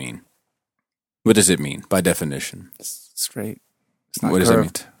straight mean? What does it mean by definition? Straight. It's not what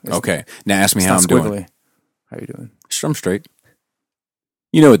curved. Does it mean? Okay. Now ask me how I'm doing. How are you doing? I'm straight.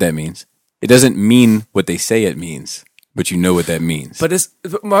 You know what that means. It doesn't mean what they say it means, but you know what that means. But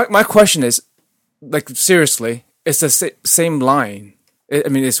my question is, like, seriously, it's the same line.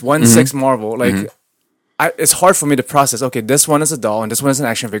 It's 1/6 Marvel. Like, it's hard for me to process. Okay, this one is a doll and this one is an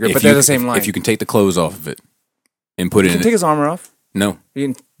action figure, but they're the same line. If you can take the clothes off of it and put it in, you can take his armor off. No.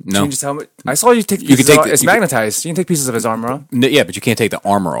 You can change his helmet. I saw you take pieces off. It's magnetized. You can take pieces of his armor off. No, yeah, but you can't take the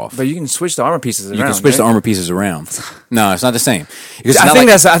armor off. But you can switch the armor pieces around. You can switch the armor pieces around. No, it's not the same. I think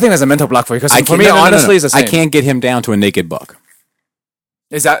that's a mental block for you. Because for me, honestly, it's the same. I can't get him down to a naked buck.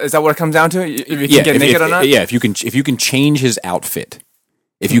 Is that what it comes down to? If you can get naked or not? Yeah, if you can change his outfit.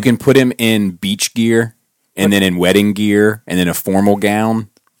 If you can put him in beach gear and then in wedding gear and then a formal gown.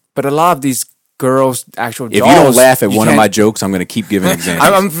 But a lot of these girls' actual dolls. If you don't laugh at one of my jokes, I'm going to keep giving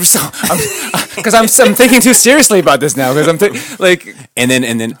examples. Because I'm thinking too seriously about this now. Because and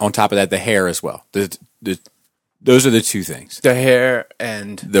then on top of that, the hair as well. Those are the two things. The hair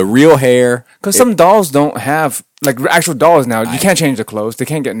and the real hair. Because some dolls don't have actual dolls now. You can't change the clothes. They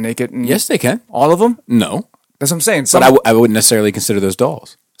can't get naked. Yes, they can. All of them? No, that's what I'm saying. But I wouldn't necessarily consider those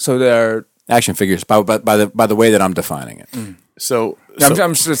dolls. So they're action figures by the way that I'm defining it.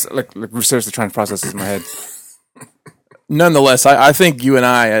 I'm just like seriously trying to process this in my head. Nonetheless, I think you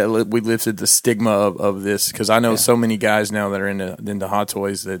and we lifted the stigma of this because I know so many guys now that are into Hot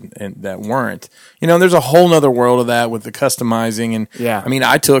Toys that weren't. There's a whole nother world of that with the customizing and I mean,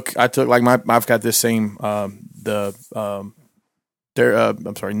 I took like I've got this same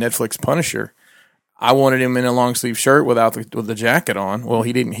Netflix Punisher. I wanted him in a long sleeve shirt with the jacket on. Well,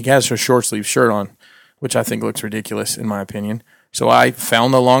 he didn't. He has a short sleeve shirt on, which I think looks ridiculous in my opinion. So I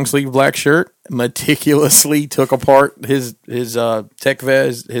found the long sleeve black shirt, meticulously took apart his tech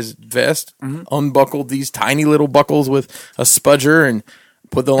vest, unbuckled these tiny little buckles with a spudger, and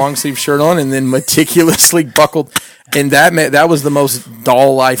put the long sleeve shirt on, and then meticulously buckled. And that was the most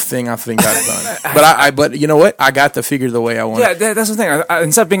doll life thing I think I've done. But you know what? I got to figure the way I want. Yeah, that's the thing.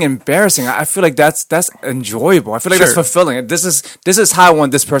 Instead of being embarrassing, I feel like that's enjoyable. I feel like that's fulfilling. This is how I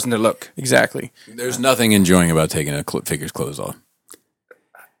want this person to look. Exactly. There's nothing enjoying about taking a figure's clothes off.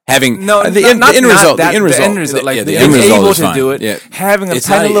 Having the end result, like the being end result able is to fine. do it, Yeah. having a It's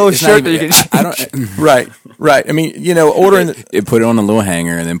tiny not- little it's not shirt even- that you can. Right. I mean, ordering. It put it on a little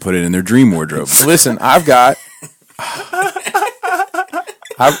hanger and then put it in their dream wardrobe. Listen, I've got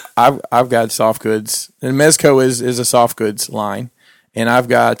soft goods, and Mezco is a soft goods line, and I've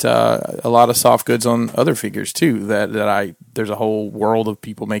got a lot of soft goods on other figures too. There's a whole world of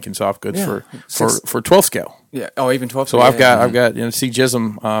people making soft goods for 12 scale. Yeah. Oh, even 12. So I've got C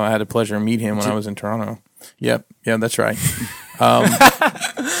Jism. I had the pleasure to meet him when I was in Toronto. Yep. Yeah, that's right.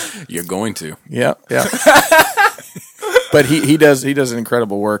 You're going to. Yeah. But he does an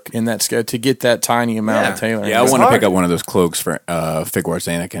incredible work in that scale to get that tiny amount of tailoring. Yeah, I want to pick up one of those cloaks for Figuarts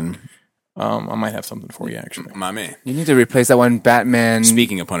Anakin. I might have something for you actually. My man. You need to replace that one Batman.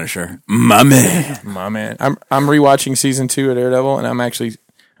 Speaking of Punisher, my man. I'm rewatching season 2 of Daredevil, and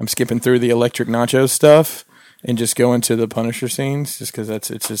I'm skipping through the Electric Nacho stuff and just going to the Punisher scenes just because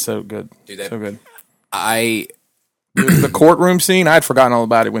it's just so good. Dude, so good. The courtroom scene, I'd forgotten all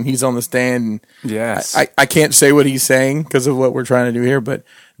about it when he's on the stand. And Yes. I can't say what he's saying because of what we're trying to do here, but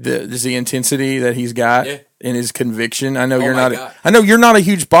the intensity that he's got in his conviction. I know you're not. I know you're not a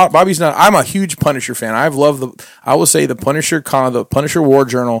huge Bobby's not. I'm a huge Punisher fan. I will say the Punisher War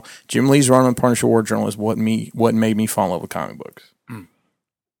Journal, Jim Lee's run on Punisher War Journal is what made me fall in love with comic books.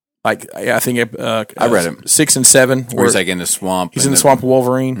 Like I think I read him 6 and 7. Where he's like in the swamp. He's in the swamp of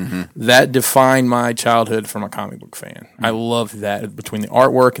Wolverine. Mm-hmm. That defined my childhood from a comic book fan. Mm-hmm. I loved that between the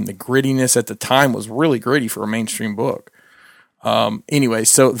artwork and the grittiness at the time was really gritty for a mainstream book. Anyway,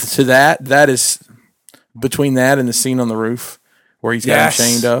 so to that is between that and the scene on the roof where he's got him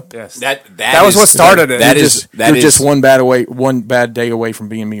chained up. Yes, that was what started it. That is just one bad day away from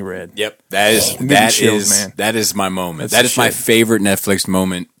being me red. Yep, that is my moment. That is my favorite Netflix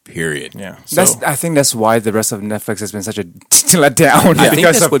moment. Period. Yeah, I think that's why the rest of Netflix has been such a letdown. I think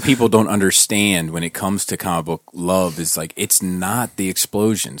that's what people don't understand when it comes to comic book love. Is like it's not the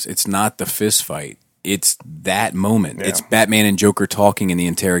explosions, it's not the fist fight. It's that moment. Yeah. It's Batman and Joker talking in the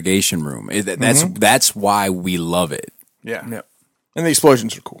interrogation room. That's why we love it. Yeah. And the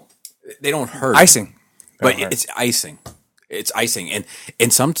explosions are cool. They don't hurt. Icing. But it's icing. It's icing. And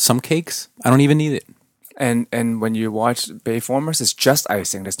in some cakes, I don't even need it. And when you watch Bayformers, it's just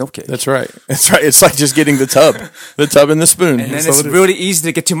icing. There's no cake. That's right. It's like just getting the tub and the spoon. And then it's really easy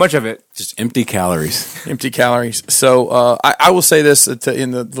to get too much of it. Just empty calories. So I will say this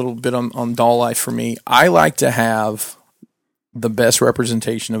in the little bit on Doll Life for me. I like to have the best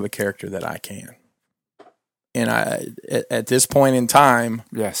representation of a character that I can. And at this point in time,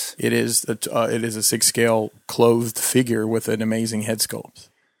 yes, it is a 6-scale clothed figure with an amazing head sculpt.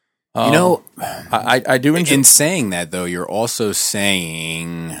 I do enjoy. In saying that, though, you're also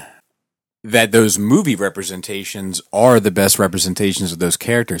saying that those movie representations are the best representations of those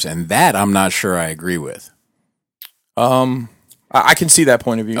characters, and that I'm not sure I agree with. I can see that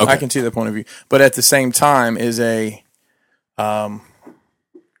point of view. Okay. I can see that point of view, but at the same time,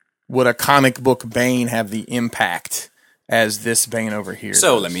 would a comic book Bane have the impact as this Bane over here?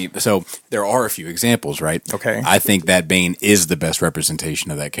 So there are a few examples, right? Okay. I think that Bane is the best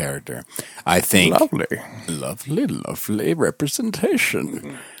representation of that character. I think lovely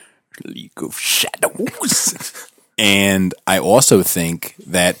representation. League of Shadows. And I also think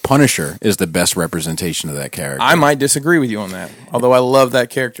that Punisher is the best representation of that character. I might disagree with you on that, although I love that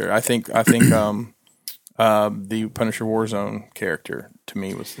character. I think the Punisher Warzone character to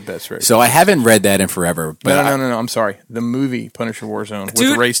me was the best. So I haven't read that in forever. But No. I'm sorry. The movie Punisher Warzone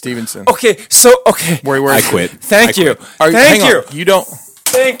with Ray Stevenson. Okay. Where I quit. Thank you. Thank you.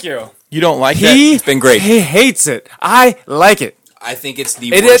 Thank you. You don't like that? It's been great. He hates it. I like it. I think it's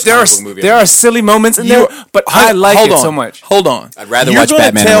the It worst is. comic book movie. There are silly moments in there, but I like it so much. Hold on. I'd rather You're watch gonna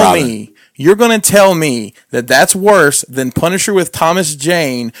Batman and tell Robin. me You're going to tell me that that's worse than Punisher with Thomas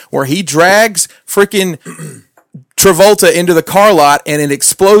Jane, where he drags freaking Travolta into the car lot and it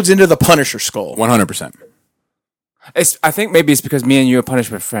explodes into the Punisher skull. 100%. I think maybe it's because me and you are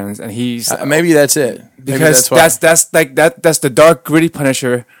Punisher friends, and he's Maybe that's it. Maybe because why. that's the dark, gritty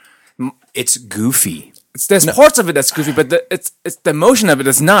Punisher. It's goofy. There's parts of it that's goofy, but it's the emotion of it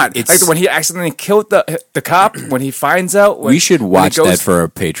is not. It's like when he accidentally killed the cop when he finds out. We should watch that for a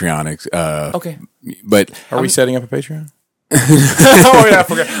Patreon. Okay, but are we setting up a Patreon? oh yeah, I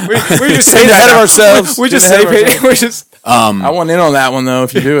forgot. We just say that ahead of ourselves. We just say we just. I want in on that one though.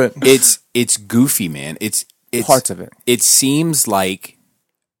 If you do it, it's goofy, man. It's parts of it. It seems like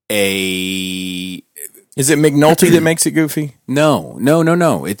a. Is it McNulty that makes it goofy? No.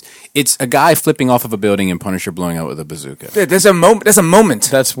 It's a guy flipping off of a building and Punisher blowing out with a bazooka. There's a moment.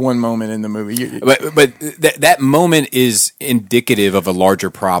 That's one moment in the movie. But that moment is indicative of a larger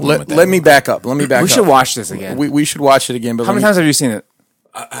problem. Let me back up. We should watch this again. We should watch it again. But how many times have you seen it?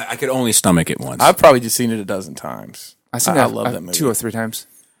 I could only stomach it once. I've probably just seen it a dozen times. I love that movie. 2 or 3 times.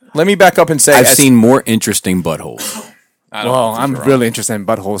 Let me back up and say I've seen more interesting buttholes. Well, I'm really interested in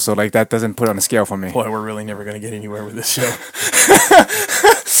buttholes, so like that doesn't put on a scale for me. Boy, we're really never going to get anywhere with this show.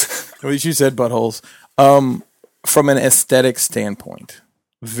 At least you said buttholes. From an aesthetic standpoint,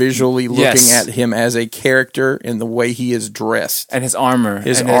 visually looking at him as a character and the way he is dressed, and his armor,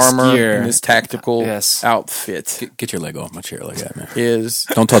 his gear, and his tactical outfit. Get your leg off my chair like that, man.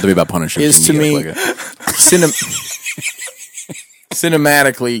 Don't talk to me about Punisher. Is to me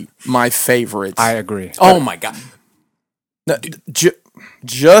cinematically my favorite. I agree. Oh my god. No,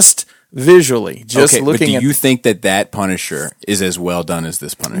 just visually, looking but do at. you think that Punisher is as well done as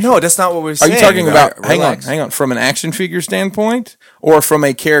this Punisher? No, that's not what we're saying. Are you talking about? Relax. Hang on. From an action figure standpoint, or from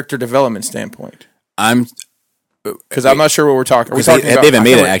a character development standpoint? Because I'm not sure what we're talking. They haven't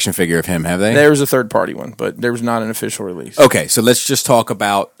made an action figure of him, have they? There was a third party one, but there was not an official release. Okay, so let's just talk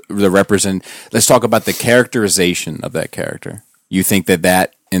about Let's talk about the characterization of that character. You think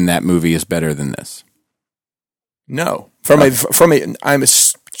that in that movie is better than this? No. I'm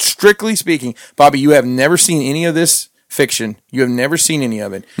strictly speaking, Bobby, you have never seen any of this fiction. You have never seen any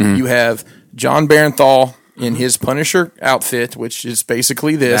of it. Mm-hmm. You have John Barenthal in his Punisher outfit, which is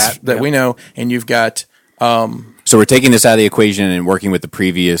basically this that we know, and you've got. So we're taking this out of the equation and working with the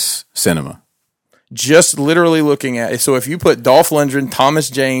previous cinema. Just literally looking at it. So if you put Dolph Lundgren, Thomas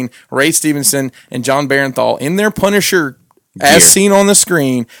Jane, Ray Stevenson, and John Barenthal in their Punisher as seen on the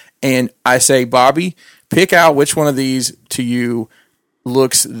screen, and I say, Bobby, pick out which one of these to you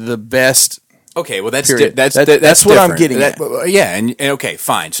looks the best. Okay, well that's that's what I'm getting at. Yeah, and okay,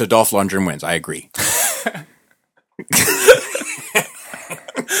 fine. So Dolph Lundgren wins. I agree.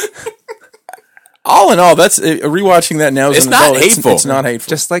 All in all, that's rewatching that now. It's not hateful. It's not hateful.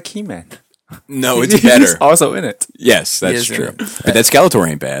 Just like He-Man. No, it's better. He's also in it. Yes, that's true. But that Skeletor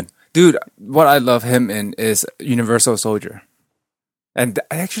ain't bad. Dude, what I love him in is Universal Soldier. And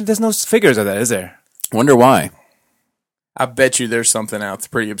actually, there's no figures of that, is there? Wonder why. I bet you there's something out,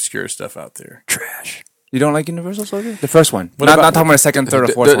 pretty obscure stuff out there. Trash. You don't like Universal Soldier? The first one. Not talking about the second, third,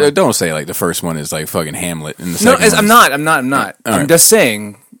 or fourth one. Don't say like the first one is like fucking Hamlet. And the second I'm not. I'm just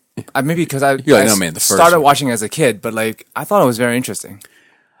saying. Maybe because I started watching as a kid, but like I thought it was very interesting.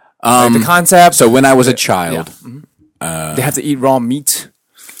 The concept. So when I was a child, they have to eat raw meat.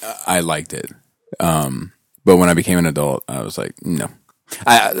 I liked it, but when I became an adult, I was like, no.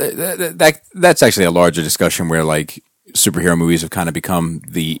 That's actually a larger discussion where like superhero movies have kind of become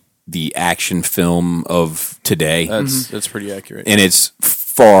the action film of today. That's pretty accurate, and it's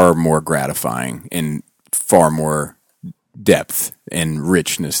far more gratifying and far more depth and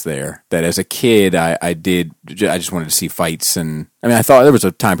richness there. That as a kid, I just wanted to see fights, and I mean, I thought there was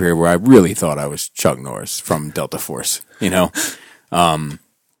a time period where I really thought I was Chuck Norris from Delta Force,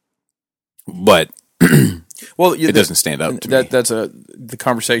 but. Well, it doesn't stand up to me. The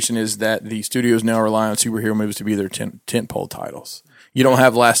conversation is that the studios now rely on superhero movies to be their tentpole titles. You don't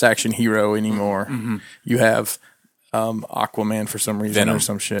have Last Action Hero anymore. Mm-hmm. You have Aquaman for some reason or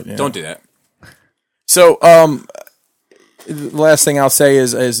some shit. Yeah. Don't do that. So, the last thing I'll say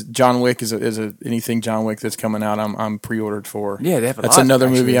is John Wick is anything John Wick that's coming out. I'm pre-ordered for. Yeah, they have that's another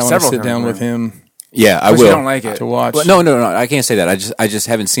movie I want to sit down with him. Yeah, I will. You don't like it to watch? Well, no. I can't say that. I just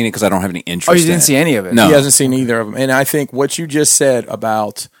haven't seen it because I don't have any interest. Oh, you didn't see any of it? No, he hasn't seen either of them. And I think what you just said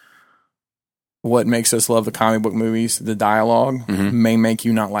about what makes us love the comic book movies, the dialogue, may make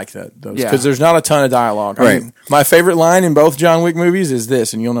you not like those because there's not a ton of dialogue. Right. I mean, my favorite line in both John Wick movies is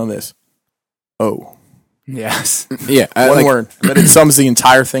this, and you'll know this. Oh. Yes. Yeah, One word, but it sums the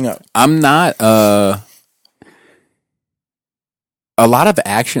entire thing up. I'm not a lot of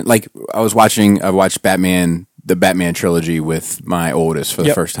action. Like I watched Batman, the Batman trilogy with my oldest for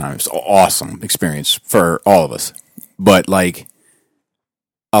the first time. It's an awesome experience for all of us. But like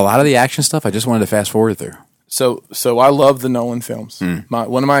a lot of the action stuff, I just wanted to fast forward through. So I love the Nolan films.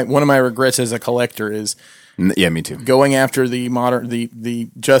 One of my regrets as a collector is me too. going after the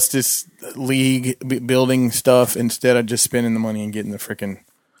Justice League building stuff instead of just spending the money and getting the freaking.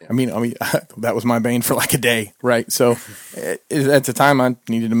 I mean, that was my bane for like a day, right? So at the time, I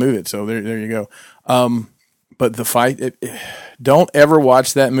needed to move it. So there you go. But the fight, don't ever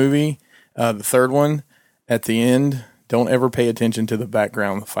watch that movie, the third one. At the end, don't ever pay attention to the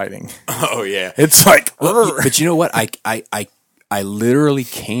background fighting. Oh yeah, it's like. But you know what? I literally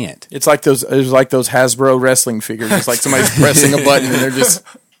can't. It's like those Hasbro wrestling figures. It's like somebody's pressing a button and they're just.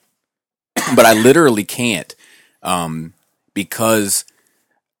 But I literally can't, because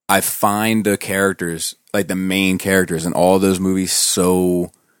I find the characters, like the main characters in all those movies,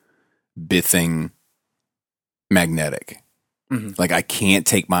 so bithing magnetic. Mm-hmm. Like I can't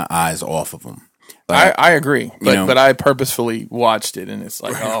take my eyes off of them. Like, I agree, but I purposefully watched it, and it's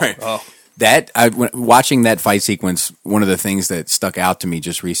like, watching that fight sequence. One of the things that stuck out to me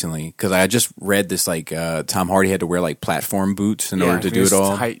just recently, because I just read this, like Tom Hardy had to wear like platform boots in order to do it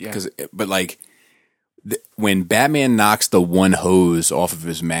all. Tight, yeah. But like when Batman knocks the one hose off of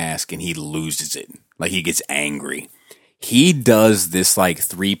his mask and he loses it, like he gets angry. He does this like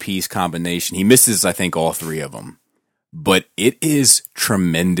 3-piece combination. He misses, I think, all 3 of them, but it is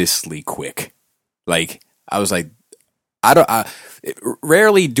tremendously quick. Like I was like,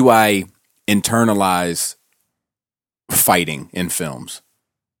 rarely do I internalize fighting in films.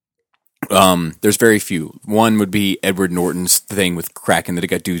 There's very few. One would be Edward Norton's thing with cracking the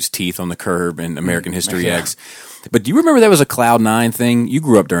dude's teeth on the curb in American History X. But do you remember that was a Cloud9 thing? You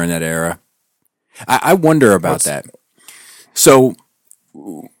grew up during that era. I wonder about that. So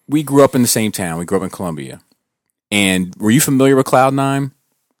we grew up in the same town. We grew up in Columbia. And were you familiar with Cloud9?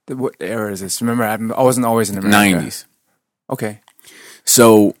 What era is this? Remember, I wasn't always in America. 90s. Okay.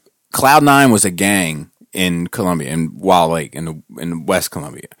 So Cloud9 was a gang in Columbia, in Wild Lake, in West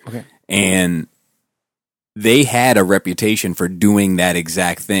Columbia. Okay. And they had a reputation for doing that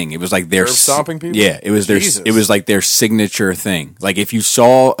exact thing. It was like their stomping people. Yeah, it was it was like their signature thing. Like if you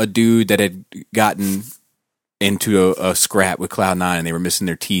saw a dude that had gotten into a scrap with Cloud9 and they were missing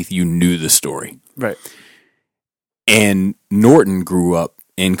their teeth, you knew the story. Right. And Norton grew up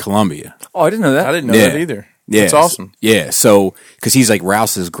in Columbia. Oh, I didn't know that. I didn't know that either. Yeah. That's awesome. Yeah. So, because he's like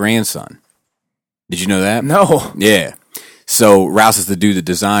Rouse's grandson. Did you know that? No. Yeah. So Rouse is the dude that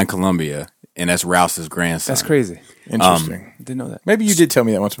designed Columbia, and that's Rouse's grandson. That's crazy. Interesting. Didn't know that. Maybe you did tell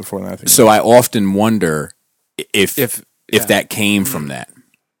me that once before. I think so. I often wonder if that came from that.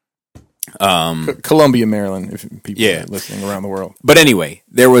 Columbia, Maryland. If people are listening around the world. But anyway,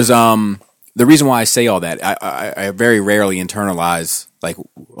 there was the reason why I say all that. I very rarely internalize like,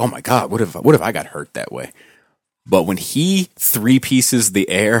 oh my God, what if I got hurt that way? But when he 3-pieces the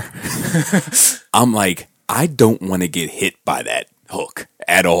air, I'm like, I don't want to get hit by that hook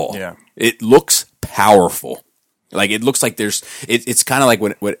at all. Yeah. It looks powerful. Like it looks like it's kind of like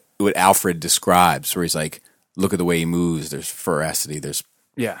what Alfred describes, where he's like, look at the way he moves. There's ferocity. There's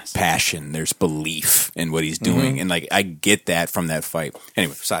passion. There's belief in what he's doing. And like, I get that from that fight.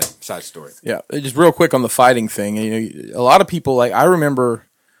 Anyway, side story. Yeah. Just real quick on the fighting thing. You know, a lot of people, like, I remember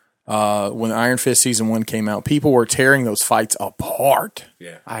when Iron Fist season 1 came out, people were tearing those fights apart.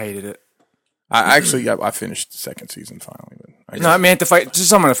 Yeah. I hated it. I finished the second season finally. But I meant the fight. Just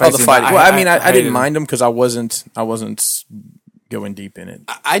some of the fights. The fight. Well, I didn't mind them because I wasn't going deep in it.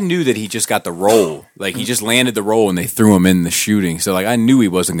 I knew that he just got the role. Like he just landed the role and they threw him in the shooting. So like I knew he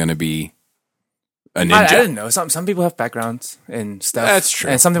wasn't going to be a ninja. I didn't know. Some people have backgrounds and stuff. That's true.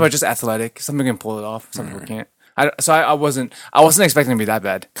 And some people are just athletic. Some people can pull it off. Some people can't. I wasn't expecting it to be that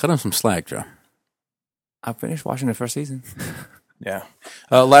bad. Cut him some slack, Joe. I finished watching the first season. Yeah.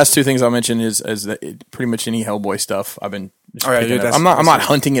 Last 2 things I'll mention is that pretty much any Hellboy stuff I've been. I'm not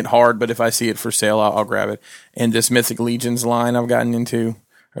hunting it hard, but if I see it for sale, I'll grab it. And this Mythic Legions line I've gotten into.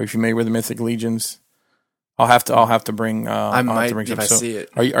 Are you familiar with the Mythic Legions? I'll have to bring. I might if I see it.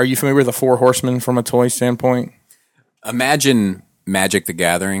 Are you familiar with the 4 Horsemen from a toy standpoint? Imagine Magic the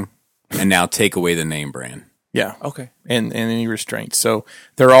Gathering, and now take away the name brand. Yeah. Okay. And any restraints. So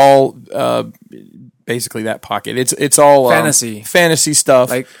they're all basically that pocket. It's all fantasy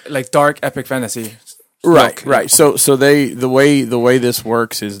stuff, like dark epic fantasy. Right. Right. So the way this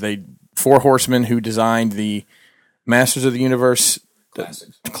works is 4 Horsemen who designed the Masters of the Universe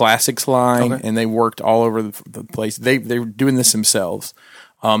Classics line, and they worked all over the place. They're doing this themselves.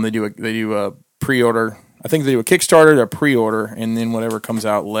 They do a pre-order. I think they do a Kickstarter, a pre-order, and then whatever comes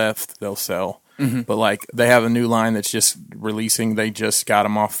out left, they'll sell. Mm-hmm. But like they have a new line that's just releasing. They just got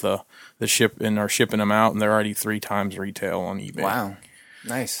them off the ship and are shipping them out, and they're already 3 times retail on eBay. Wow,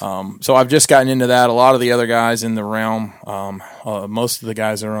 nice. So I've just gotten into that. A lot of the other guys in the realm, most of the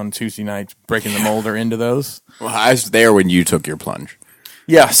guys that are on Tuesday nights breaking the mold are into those. Well, I was there when you took your plunge.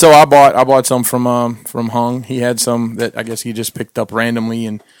 Yeah, so I bought some from Hung. He had some that I guess he just picked up randomly,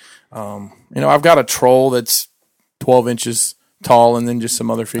 and I've got a troll that's 12 inches tall, and then just some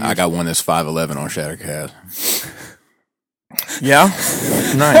other figures. I got one that's 5'11" on Shattercast. Yeah,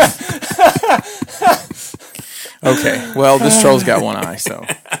 nice. Okay, well, this troll's got one eye, so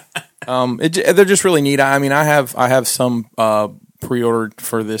they're just really neat. I mean, I have some pre-ordered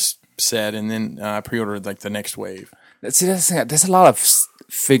for this set, and then I pre-ordered like the next wave. See, that's the thing. There's a lot of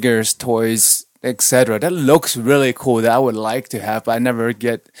figures, toys, etc. that looks really cool that I would like to have, but I never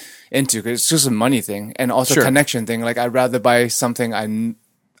get into because it's just a money thing and also a connection thing. Like I'd rather buy something I'm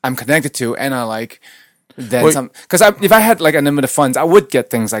connected to and I like than some. Because if I had like unlimited funds, I would get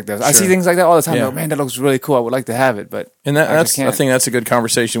things like those. I see things like that all the time. Yeah. Like, man, that looks really cool. I would like to have it, but I think that's a good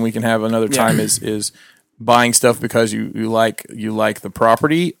conversation we can have another time. Is buying stuff because you like the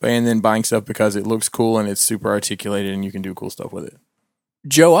property, and then buying stuff because it looks cool and it's super articulated and you can do cool stuff with it.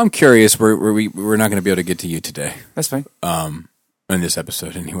 Joe, I'm curious. We're not going to be able to get to you today. That's fine. In this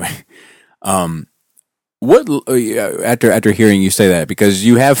episode, anyway. What after hearing you say that, because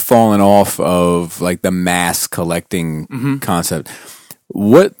you have fallen off of like the mass collecting concept.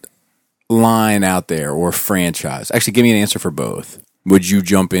 What line out there or franchise? Actually, give me an answer for both. Would you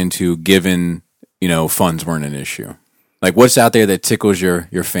jump into given funds weren't an issue? Like what's out there that tickles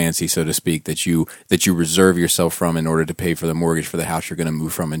your fancy, so to speak, that you reserve yourself from in order to pay for the mortgage for the house you're going to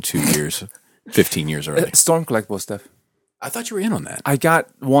move from in 2 years, 15 years early? Storm collectible stuff. I thought you were in on that. I got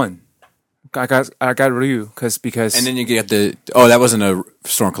one. I got Ryu because and then you get that wasn't a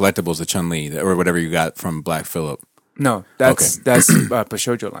Storm Collectibles, the Chun-Li or whatever you got from Black Phillip. No, that's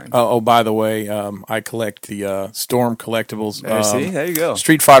Peugeot line. By the way, I collect the Storm Collectibles. See, there you go.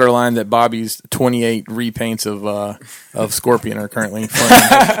 Street Fighter line that Bobby's 28 repaints of Scorpion are currently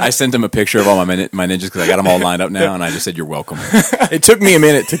framing. I sent him a picture of all my ninjas because I got them all lined up now, and I just said, "You're welcome." It took me a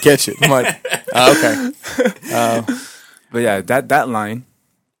minute to catch it. I'm like, okay. But yeah, that line.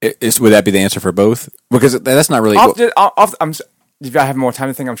 Would that be the answer for both? Because that's not really. If I have more time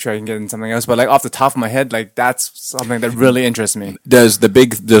to think, I'm sure I can get into something else. But like off the top of my head, like that's something that really interests me. Does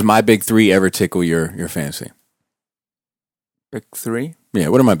my big three ever tickle your fancy? Big three? Yeah.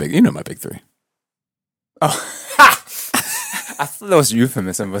 What are my big? You know my big three. Oh, I thought that was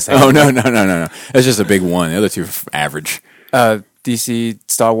euphemism. Oh no! That's just a big one. The other two are average. DC,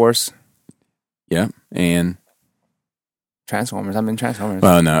 Star Wars. Yeah, and Transformers. I'm in Transformers.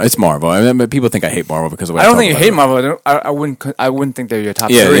 Well, no, it's Marvel. I mean, people think I hate Marvel because of what I don't think you hate Marvel. I wouldn't think they're your top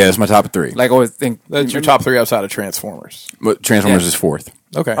three. Yeah, it's my top three. Like I always think that's your top three outside of Transformers. But Transformers is fourth.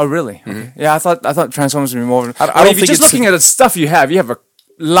 Okay. Oh, really? Mm-hmm. Okay. Yeah, I thought Transformers would be more. I don't if you're just looking at the stuff you have a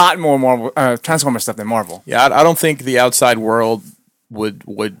lot more Marvel Transformers stuff than Marvel. Yeah, I don't think the outside world would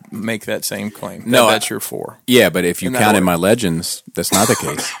make that same claim. No, that's your four. Yeah, but if you counted my Legends, that's not the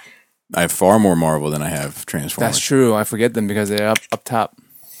case. I have far more Marvel than I have Transformers. That's true. I forget them because they're up top.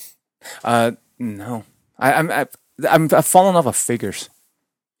 No, I've fallen off of figures.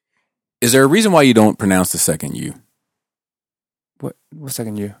 Is there a reason why you don't pronounce the second U? What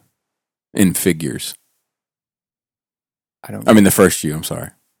second U? In figures. I mean the first U. I'm sorry.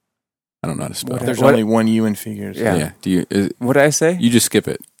 I don't know how to spell. There's only one U in figures. Yeah. What did I say? You just skip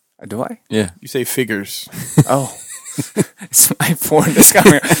it. Do I? Yeah. You say figures. Oh. It's my foreign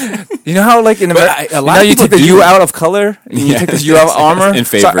discovery. You know how like in America, you take the U out of color and you take the U out of armor? In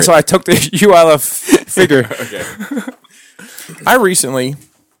favorite. So I took the U out of figure. Okay. I recently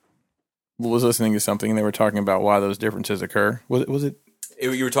was listening to something and they were talking about why those differences occur. Was it?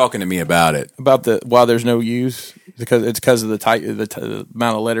 You were talking to me about it. About why there's no U's? Because of the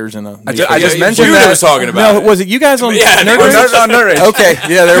amount of letters in the. I just mentioned you that. Was talking about. No, was it you guys on? Yeah, Nerd Rage. Okay,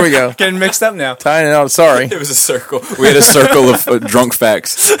 yeah, there we go. Getting mixed up now. Tying it out. Sorry, it was a circle. We had a circle of drunk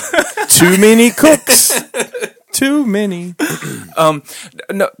facts. Too many cooks. Too many.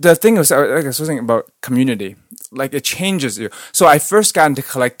 No, the thing was, I was thinking about community. Like it changes you. So I first got into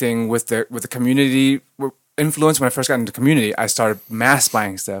collecting with the community influence. When I first got into community, I started mass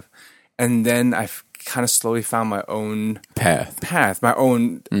buying stuff, and then I kind of slowly found my own path, my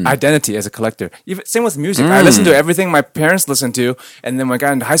own identity as a collector. Even same with music. I listened to everything my parents listened to, and then when I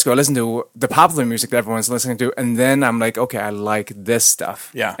got into high school, I listened to the popular music that everyone's listening to, and then I'm like, okay, I like this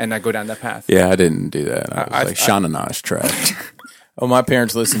stuff. Yeah. And I go down that path. Yeah, I didn't do that. I was like, Shanana's trash. Oh, my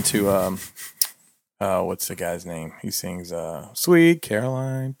parents listened to what's the guy's name? He sings "Sweet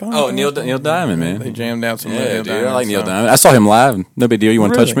Caroline." Oh, Neil Diamond, man. They jammed out some Yeah, Neil dude, Diamond. I like Neil Diamond. I saw him live. No big deal. You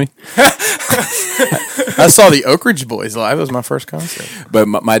want to touch me? I saw the Oak Ridge Boys live. It was my first concert. But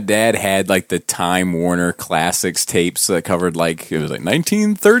my dad had like the Time Warner Classics tapes that covered like, it was like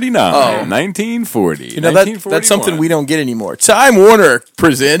 1939, 1940. You know, that's something we don't get anymore. Time Warner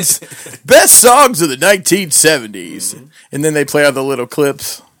presents best songs of the 1970s, and then they play out the little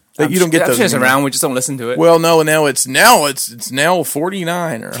clips. You don't get those It's anymore. around. We just don't listen to it. Well, no, now it's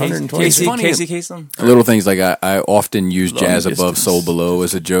 49 or 120. Casey funny. Kasem. Little things like I often use Long Jazz Above, distance. Soul Below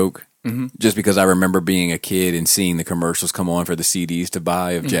as a joke. Just because I remember being a kid and seeing the commercials come on for the CDs to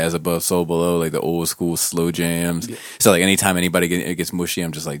buy of Jazz Above, Soul Below, like the old school slow jams. Yeah. So like anytime anybody gets mushy,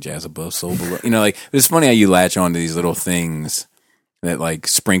 I'm just like Jazz Above, Soul Below. You know, like it's funny how you latch on to these little things that like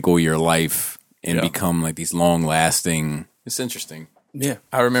sprinkle your life and become like these long lasting. It's interesting. Yeah,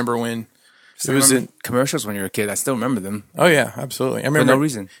 I remember when It was in commercials when you were a kid. I still remember them. Oh yeah, absolutely. I remember For no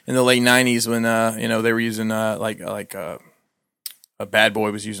reason. In the late '90s when they were using a Bad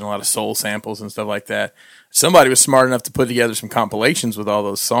Boy was using a lot of soul samples and stuff like that. Somebody was smart enough to put together some compilations with all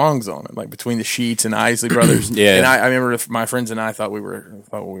those songs on it, like Between the Sheets and Isley Brothers. Yeah, and I remember my friends and I thought we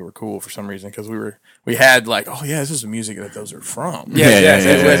were cool for some reason because we had like, oh yeah, this is the music that those are from.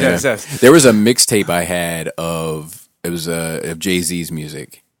 Yes. There was a mixtape I had of Jay-Z's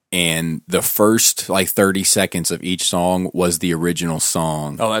music. And the first like 30 seconds of each song was the original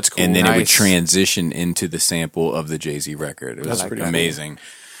song. Oh, that's cool. And then it would Nice. transition into the sample of the Jay-Z record. It was pretty amazing.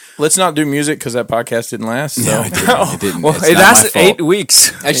 Let's not do music because that podcast didn't last. So. No, it didn't. Well, It's it not my lasted fault. 8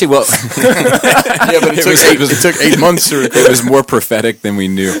 weeks. Actually, well, yeah, but it took 8 months to record. it was more prophetic than we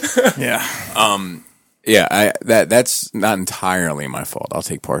knew. Yeah. Yeah, that's not entirely my fault. I'll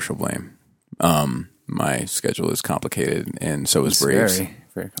take partial blame. My schedule is complicated, and so is Braves. Very,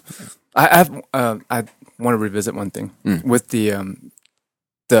 very complicated. I want to revisit one thing with the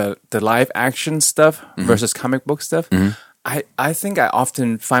live action stuff versus comic book stuff. I think I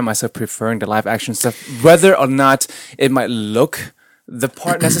often find myself preferring the live action stuff, whether or not it might look the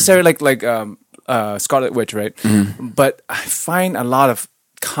part necessary, like Scarlet Witch, right? But I find a lot of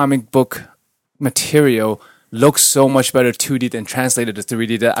comic book material looks so much better 2D than translated to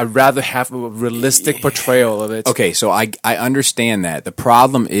 3D that I'd rather have a realistic portrayal of it. Okay, so I understand that. The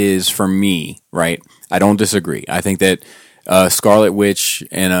problem is for me, right? I don't disagree. I think that Scarlet Witch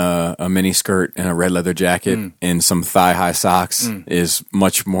in a mini skirt and a red leather jacket and some thigh high socks is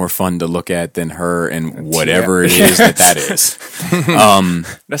much more fun to look at than her and whatever it is that is.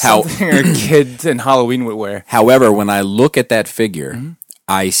 That's something a kid in Halloween would wear. However, when I look at that figure,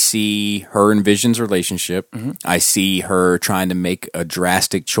 I see her and Vision's relationship. I see her trying to make a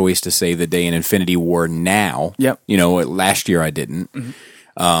drastic choice to save the day in Infinity War now. Yep. You know, last year I didn't.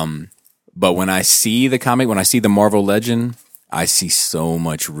 But when I see the comic, when I see the Marvel Legend, I see so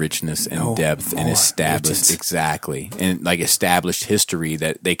much richness and depth and established established history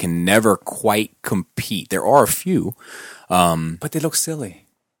that they can never quite compete. There are a few. But they look silly.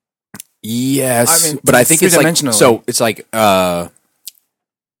 Yes. I mean, but I think it's like, three-dimensionally. so it's like,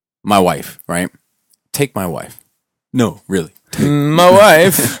 my wife, right? Take my wife. No, really. My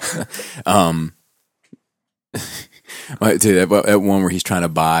wife. Dude, at one where he's trying to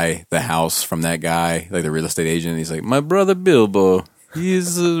buy the house from that guy, like the real estate agent, he's like, my brother Bilbo,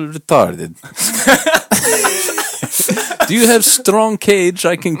 he's retarded. Do you have strong cage?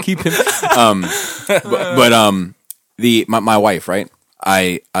 I can keep him. My wife, right?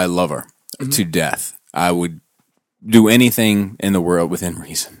 I love her to death. I would do anything in the world within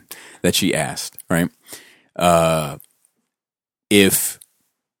reason that she asked, right? If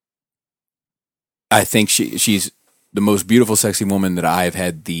I think she's the most beautiful, sexy woman that I have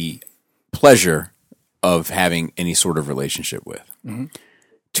had the pleasure of having any sort of relationship with,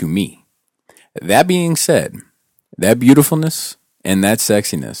 to me. That being said, that beautifulness and that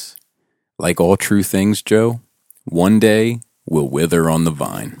sexiness, like all true things, Joe, one day will wither on the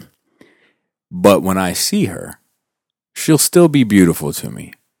vine. But when I see her, she'll still be beautiful to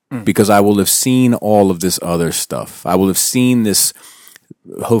me because I will have seen all of this other stuff. I will have seen this,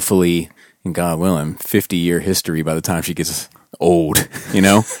 hopefully, and God willing, 50-year history by the time she gets old, you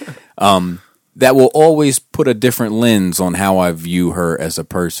know? That will always put a different lens on how I view her as a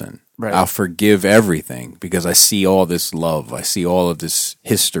person. Right. I'll forgive everything because I see all this love. I see all of this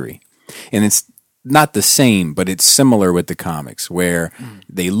history. And not the same, but it's similar with the comics where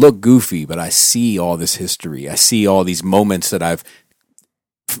they look goofy, but I see all this history. I see all these moments that I've,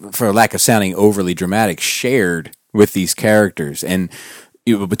 for lack of sounding overly dramatic, shared with these characters. And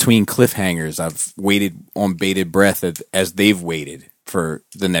between cliffhangers, I've waited on bated breath as they've waited for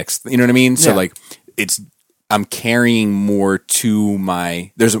the next, you know what I mean? So like I'm carrying more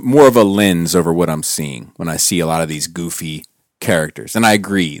to there's more of a lens over what I'm seeing when I see a lot of these goofy characters. And I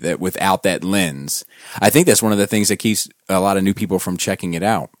agree that without that lens, I think that's one of the things that keeps a lot of new people from checking it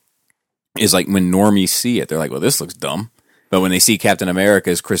out is like when normies see it, they're like, well, this looks dumb. But when they see Captain America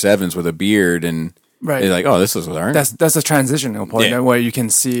as Chris Evans with a beard and they're like, oh, this is learned. That's a transitional point where you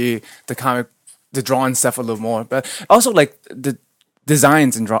can see the drawing stuff a little more. But also like the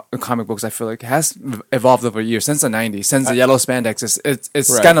designs in comic books, I feel like has evolved over years since the 90s, since the yellow spandex. It's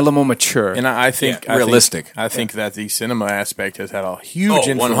gotten a little more mature. And I think realistic. I think that the cinema aspect has had a huge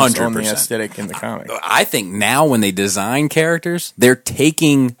influence on the aesthetic in the comic. I think now when they design characters, they're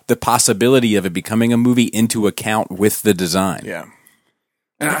taking the possibility of it becoming a movie into account with the design. Yeah.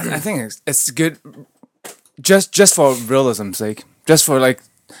 And I think it's good just for realism's sake, just for like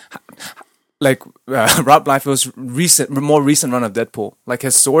Rob Liefeld's more recent run of Deadpool, like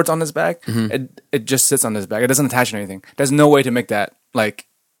his sword's on his back, it just sits on his back. It doesn't attach to anything. There's no way to make that like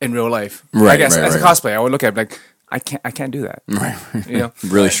in real life. Right, I guess as a cosplayer, I would look at it like I can't do that. Right. You know,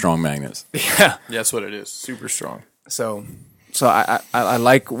 really strong magnets. Yeah, that's what it is. Super strong. So I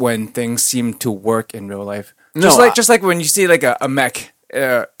like when things seem to work in real life. No, just like when you see like a mech.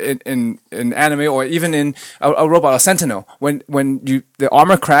 In anime or even in a robot, a sentinel, when the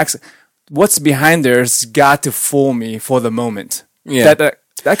armor cracks, what's behind there's got to fool me for the moment. Yeah,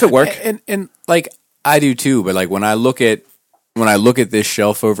 that could work. And like I do too, but like when I look at this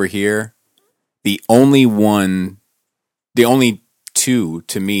shelf over here, the only two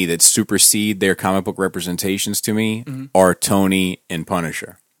to me that supersede their comic book representations to me are Tony and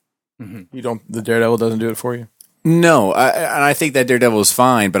Punisher. The Daredevil doesn't do it for you? No, I think that Daredevil is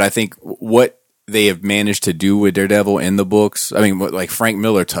fine, but I think what they have managed to do with Daredevil in the books, I mean, like Frank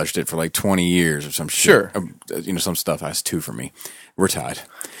Miller touched it for like 20 years or some shit. Sure. Some stuff has two for me. We're tied.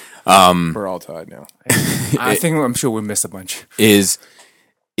 We're all tied now. I'm sure we missed a bunch. Is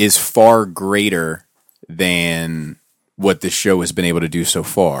far greater than what the show has been able to do so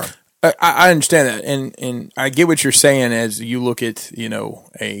far. I understand that, and I get what you're saying as you look at,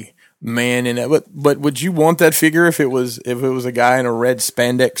 a man in it, but would you want that figure if it was a guy in a red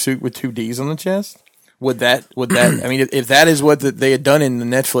spandex suit with two D's on the chest? Would that I mean, if that is what they had done in the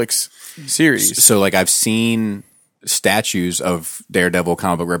Netflix series. So like I've seen statues of Daredevil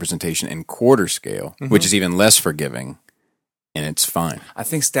comic book representation in quarter scale, which is even less forgiving, and it's fine. I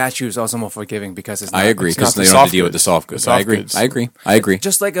think statues are also more forgiving because it's not, I agree, because they don't have to deal with the soft goods. I agree.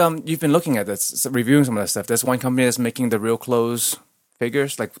 Just like you've been looking at this, reviewing some of that stuff. There's one company that's making the real clothes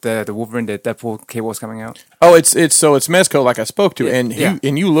figures, like the Wolverine, the Deadpool cables coming out. Oh, it's Mezco, like I spoke to, and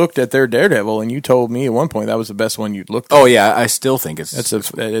you looked at their Daredevil, and you told me at one point that was the best one you'd looked at. Oh yeah, I still think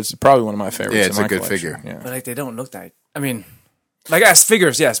it's probably one of my favorites. Yeah, it's in a good collection. figure. Yeah. But like they don't look that. I mean, like as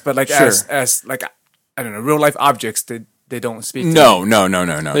figures, yes, but like as like I don't know, real life objects, they don't speak. No.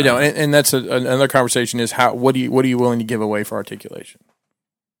 They don't, and that's another conversation. Is what are you willing to give away for articulation?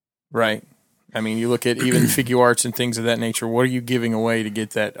 Right. I mean, you look at even figure arts and things of that nature. What are you giving away to get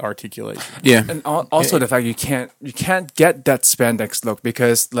that articulation? Yeah, and also the fact you can't get that spandex look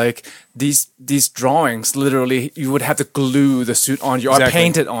because like these drawings, literally, you would have to glue the suit on you or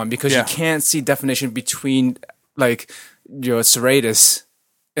paint it on because you can't see definition between like your serratus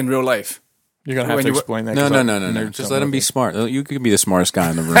in real life. You're gonna have to explain that. No. Just let him be smart. You can be the smartest guy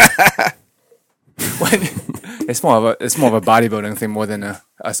in the room. It's more of a bodybuilding thing more than a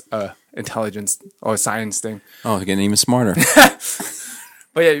intelligence or science thing. Oh, they're getting even smarter.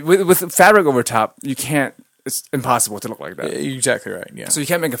 But yeah, with fabric over top, you can't. It's impossible to look like that. You're exactly right. Yeah. So you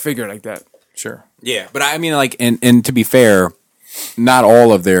can't make a figure like that. Sure. Yeah, but I mean, like, and to be fair, not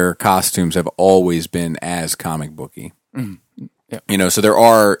all of their costumes have always been as comic booky. Mm-hmm. Yeah.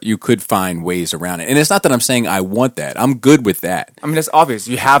 So you could find ways around it. And it's not that I'm saying I want that. I'm good with that. I mean, it's obvious.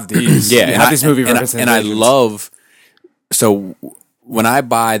 You have these. Yeah. You have these movie representations. And I love, so when I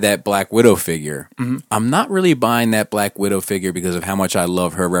buy that Black Widow figure, I'm not really buying that Black Widow figure because of how much I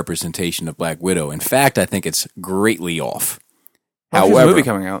love her representation of Black Widow. In fact, I think it's greatly off. However, there's a movie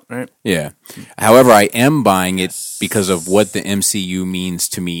coming out, right? Yeah. However, I am buying it because of what the MCU means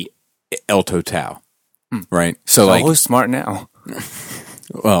to me, El Total. Right? So like, who's smart now?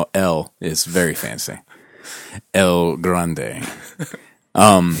 Well, El is very fancy. El Grande.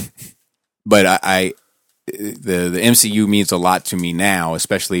 But the MCU means a lot to me now,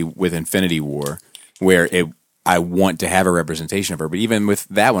 especially with Infinity War. where I want to have a representation of her. But even with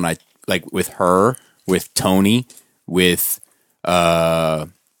that one, I like with her, with Tony, with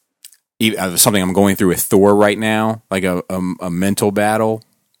something I'm going through with Thor right now, like a mental battle,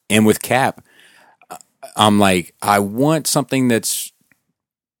 and with Cap, I'm like, I want something that's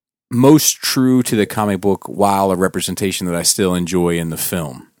most true to the comic book while a representation that I still enjoy in the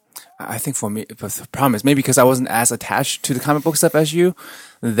film. I think for me, but the problem is maybe because I wasn't as attached to the comic book stuff as you.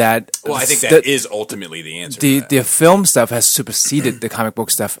 That I think that is ultimately the answer. The film stuff has superseded the comic book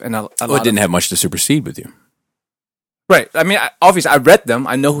stuff, and a lot. It didn't have much to supersede with you. Right. I mean, obviously, I read them.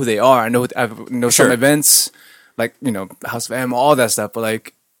 I know who they are. I know Sure. some events, like House of M, all that stuff. But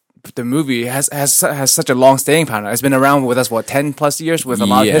like, the movie has such a long staying power. It's been around with us 10+ years with a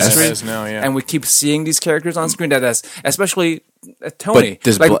lot of history. It is now, yeah. And we keep seeing these characters on screen. Especially Tony.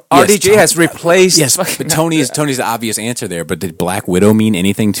 But like RDJ has replaced. Yes, but Tony's the obvious answer there. But did Black Widow mean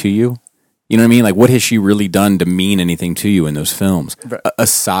anything to you? You know what I mean? Like, what has she really done to mean anything to you in those films,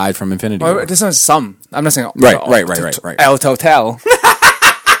 aside from Infinity War? There's not some. I'm not saying right. El Total.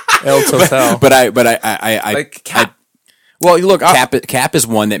 El Total. But I like Cap. Well, look, Cap is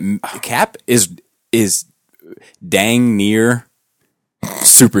one that Cap is dang near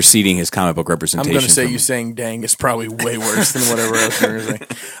superseding his comic book representation. I'm going to say you saying "dang" is probably way worse than whatever else you're going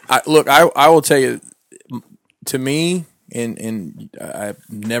to say. I will tell you, to me, and I've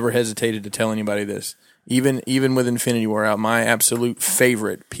never hesitated to tell anybody this. Even with Infinity War out, my absolute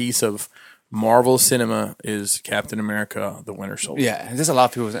favorite piece of Marvel cinema is Captain America: The Winter Soldier. Yeah, there's a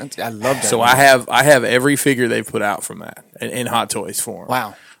lot of people. I love that. So movie. I have every figure they've put out from that in Hot Toys form.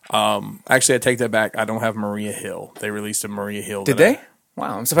 Wow. Actually, I take that back. I don't have Maria Hill. They released a Maria Hill. Did they?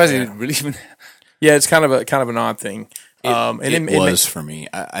 Wow, I'm surprised they didn't really even. Yeah, it's kind of an odd thing. It was for me.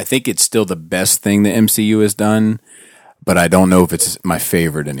 I think it's still the best thing the MCU has done, but I don't know if it's my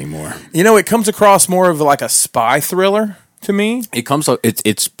favorite anymore. It comes across more of like a spy thriller to me.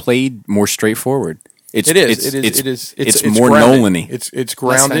 It's played more straightforward. It is. It's more grounded. Nolan-y. It's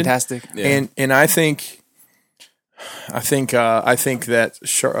grounded. That's fantastic. Yeah. And I think that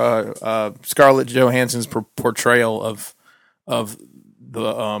Scarlett Johansson's portrayal of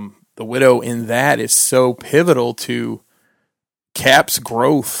the Widow in that is so pivotal to Cap's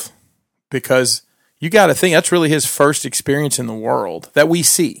growth, because you got to think that's really his first experience in the world that we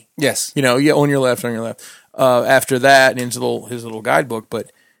see. Yes. On your left. After that, and his little guidebook,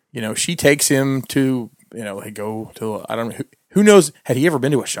 but she takes him to they go to I don't know who knows, had he ever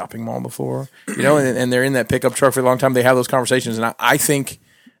been to a shopping mall before? And they're in that pickup truck for a long time. They have those conversations, and I think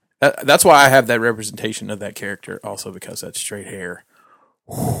that's why I have that representation of that character, also because that's straight hair.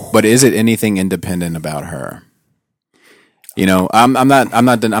 But is it anything independent about her? I'm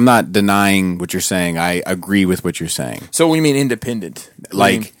not denying what you're saying. I agree with what you're saying. So what do you mean independent?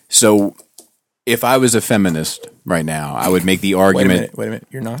 So if I was a feminist right now, I would make the argument. Wait a minute.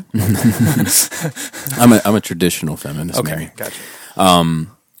 You're not? I'm a traditional feminist. Okay, maybe. gotcha.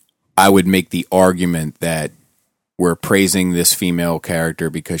 I would make the argument that we're praising this female character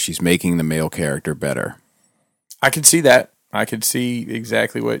because she's making the male character better. I could see that. I could see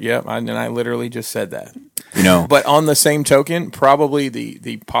exactly what. Yeah, and I literally just said that. But on the same token, probably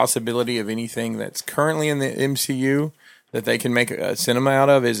the possibility of anything that's currently in the MCU that they can make a cinema out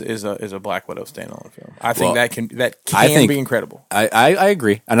of is a Black Widow standalone film. I think that can be incredible. I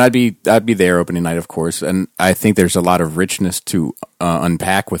agree, and I'd be there opening night, of course, and I think there's a lot of richness to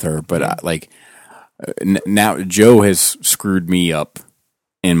unpack with her. But now Joe has screwed me up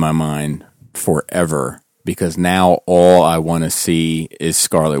in my mind forever, because now all I want to see is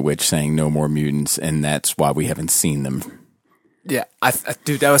Scarlet Witch saying "No more mutants," and that's why we haven't seen them. Yeah,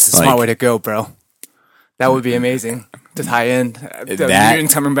 dude, that was a smart way to go, bro. That would be amazing to tie in the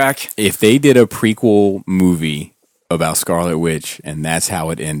mutant coming back. If they did a prequel movie about Scarlet Witch and that's how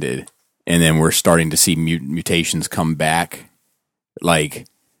it ended, and then we're starting to see mutations come back, like,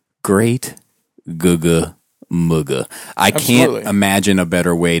 great Guga Muga. I can't imagine a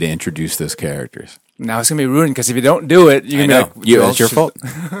better way to introduce those characters. Now it's going to be ruined, because if you don't do it, you're going to be like... that's your fault.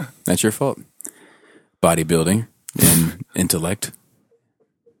 That's your fault. Bodybuilding and intellect.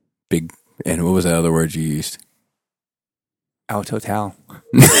 Big... And what was the other word you used? El Total.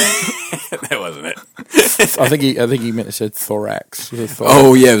 That wasn't it. I think he meant to say thorax.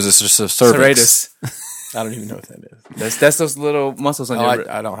 Oh yeah, it was a cervix. I don't even know what that is. That's those little muscles on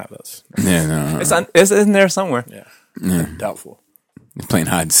your... I don't have those. Yeah, no. It's in there somewhere. Yeah. Doubtful. You're playing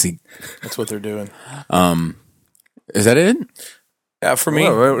hide and seek. That's what they're doing. Is that it? For me,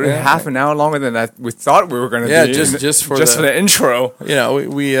 we're half an hour longer than we thought we were going to do. just for the intro.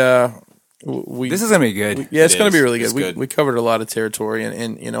 We This is gonna be good. Yeah, it's going to be really It's good. good. We covered a lot of territory,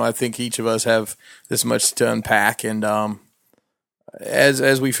 and I think each of us have this much to unpack. And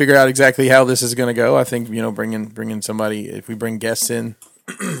as we figure out exactly how this is going to go, I think bringing somebody, if we bring guests in,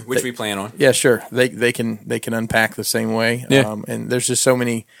 Which we plan on. yeah, sure, they can unpack the same way. Yeah. And there's just so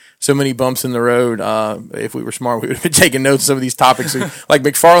many bumps in the road. If we were smart, we would have been taking notes of some of these topics. Like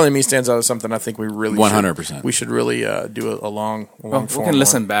McFarlane and me stands out as something I think we really 100%. we should really do a long Well, we form can on.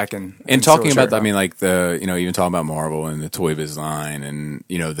 listen back and talking sure. about, I mean, like even talking about Marvel and the Toy Biz line, and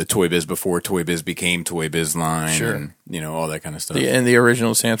the Toy Biz before Toy Biz became Toy Biz line, Sure. and all that kind of stuff. And the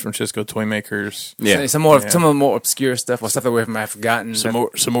original San Francisco toy makers. Yeah, some of the more obscure stuff or stuff that we might have forgotten.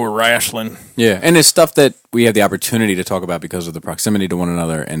 Some more wrestling. yeah, and it's stuff that we have the opportunity to talk about because of the proximity to one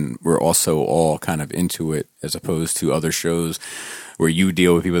another, and we're also all kind of into it, as opposed to other shows where you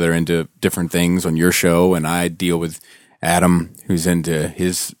deal with people that are into different things on your show, and I deal with Adam, who's into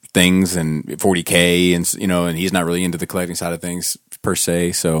his things and 40K, and he's not really into the collecting side of things per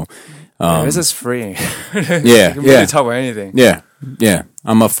se. So this is free. yeah, You can really talk about anything. yeah,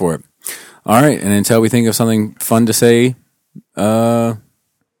 I'm up for it. All right, and until we think of something fun to say,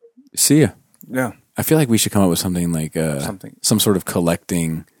 see ya. Yeah, I feel like we should come up with something like Something. some sort of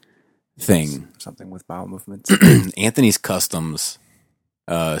collecting thing. something with bowel movements. Anthony's Customs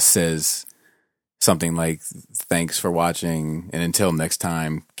says something like, "Thanks for watching, and until next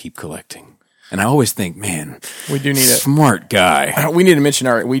time, keep collecting." And I always think, man, We do need smart guy. we need to mention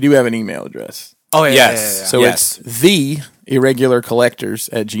we do have an email address. Oh yeah, Yes. So Yes. it's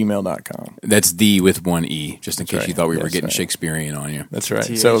theirregularcollectors@gmail.com. That's D with one E, just in case right. you thought we were That's getting right. Shakespearean on you. That's right.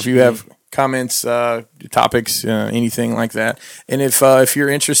 THB. So if you have comments, topics, anything like that, and if you're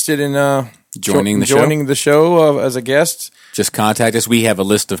interested in Joining the show as a guest, Just contact us. We have a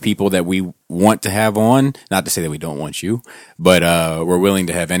list of people that we want to have on. Not to say that we don't want you, but we're willing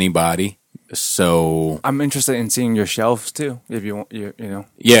to have anybody. So I'm interested in seeing your shelves too. If you want, you know.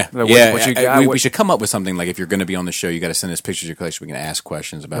 yeah, Like, yeah. what you got, we should come up with something like, if you're going to be on the show, you got to send us pictures of your collection. We can ask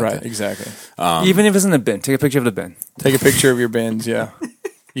questions about right? that. Exactly. Even if it's in the bin, take a picture of the bin. Take a picture of your bins. Yeah,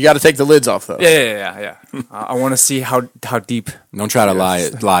 you got to take the lids off though. Yeah. I want to see how deep. Don't try to lie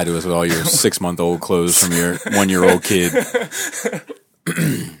to us with all your 6-month-old clothes from your 1-year-old kid.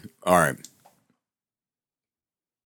 All right.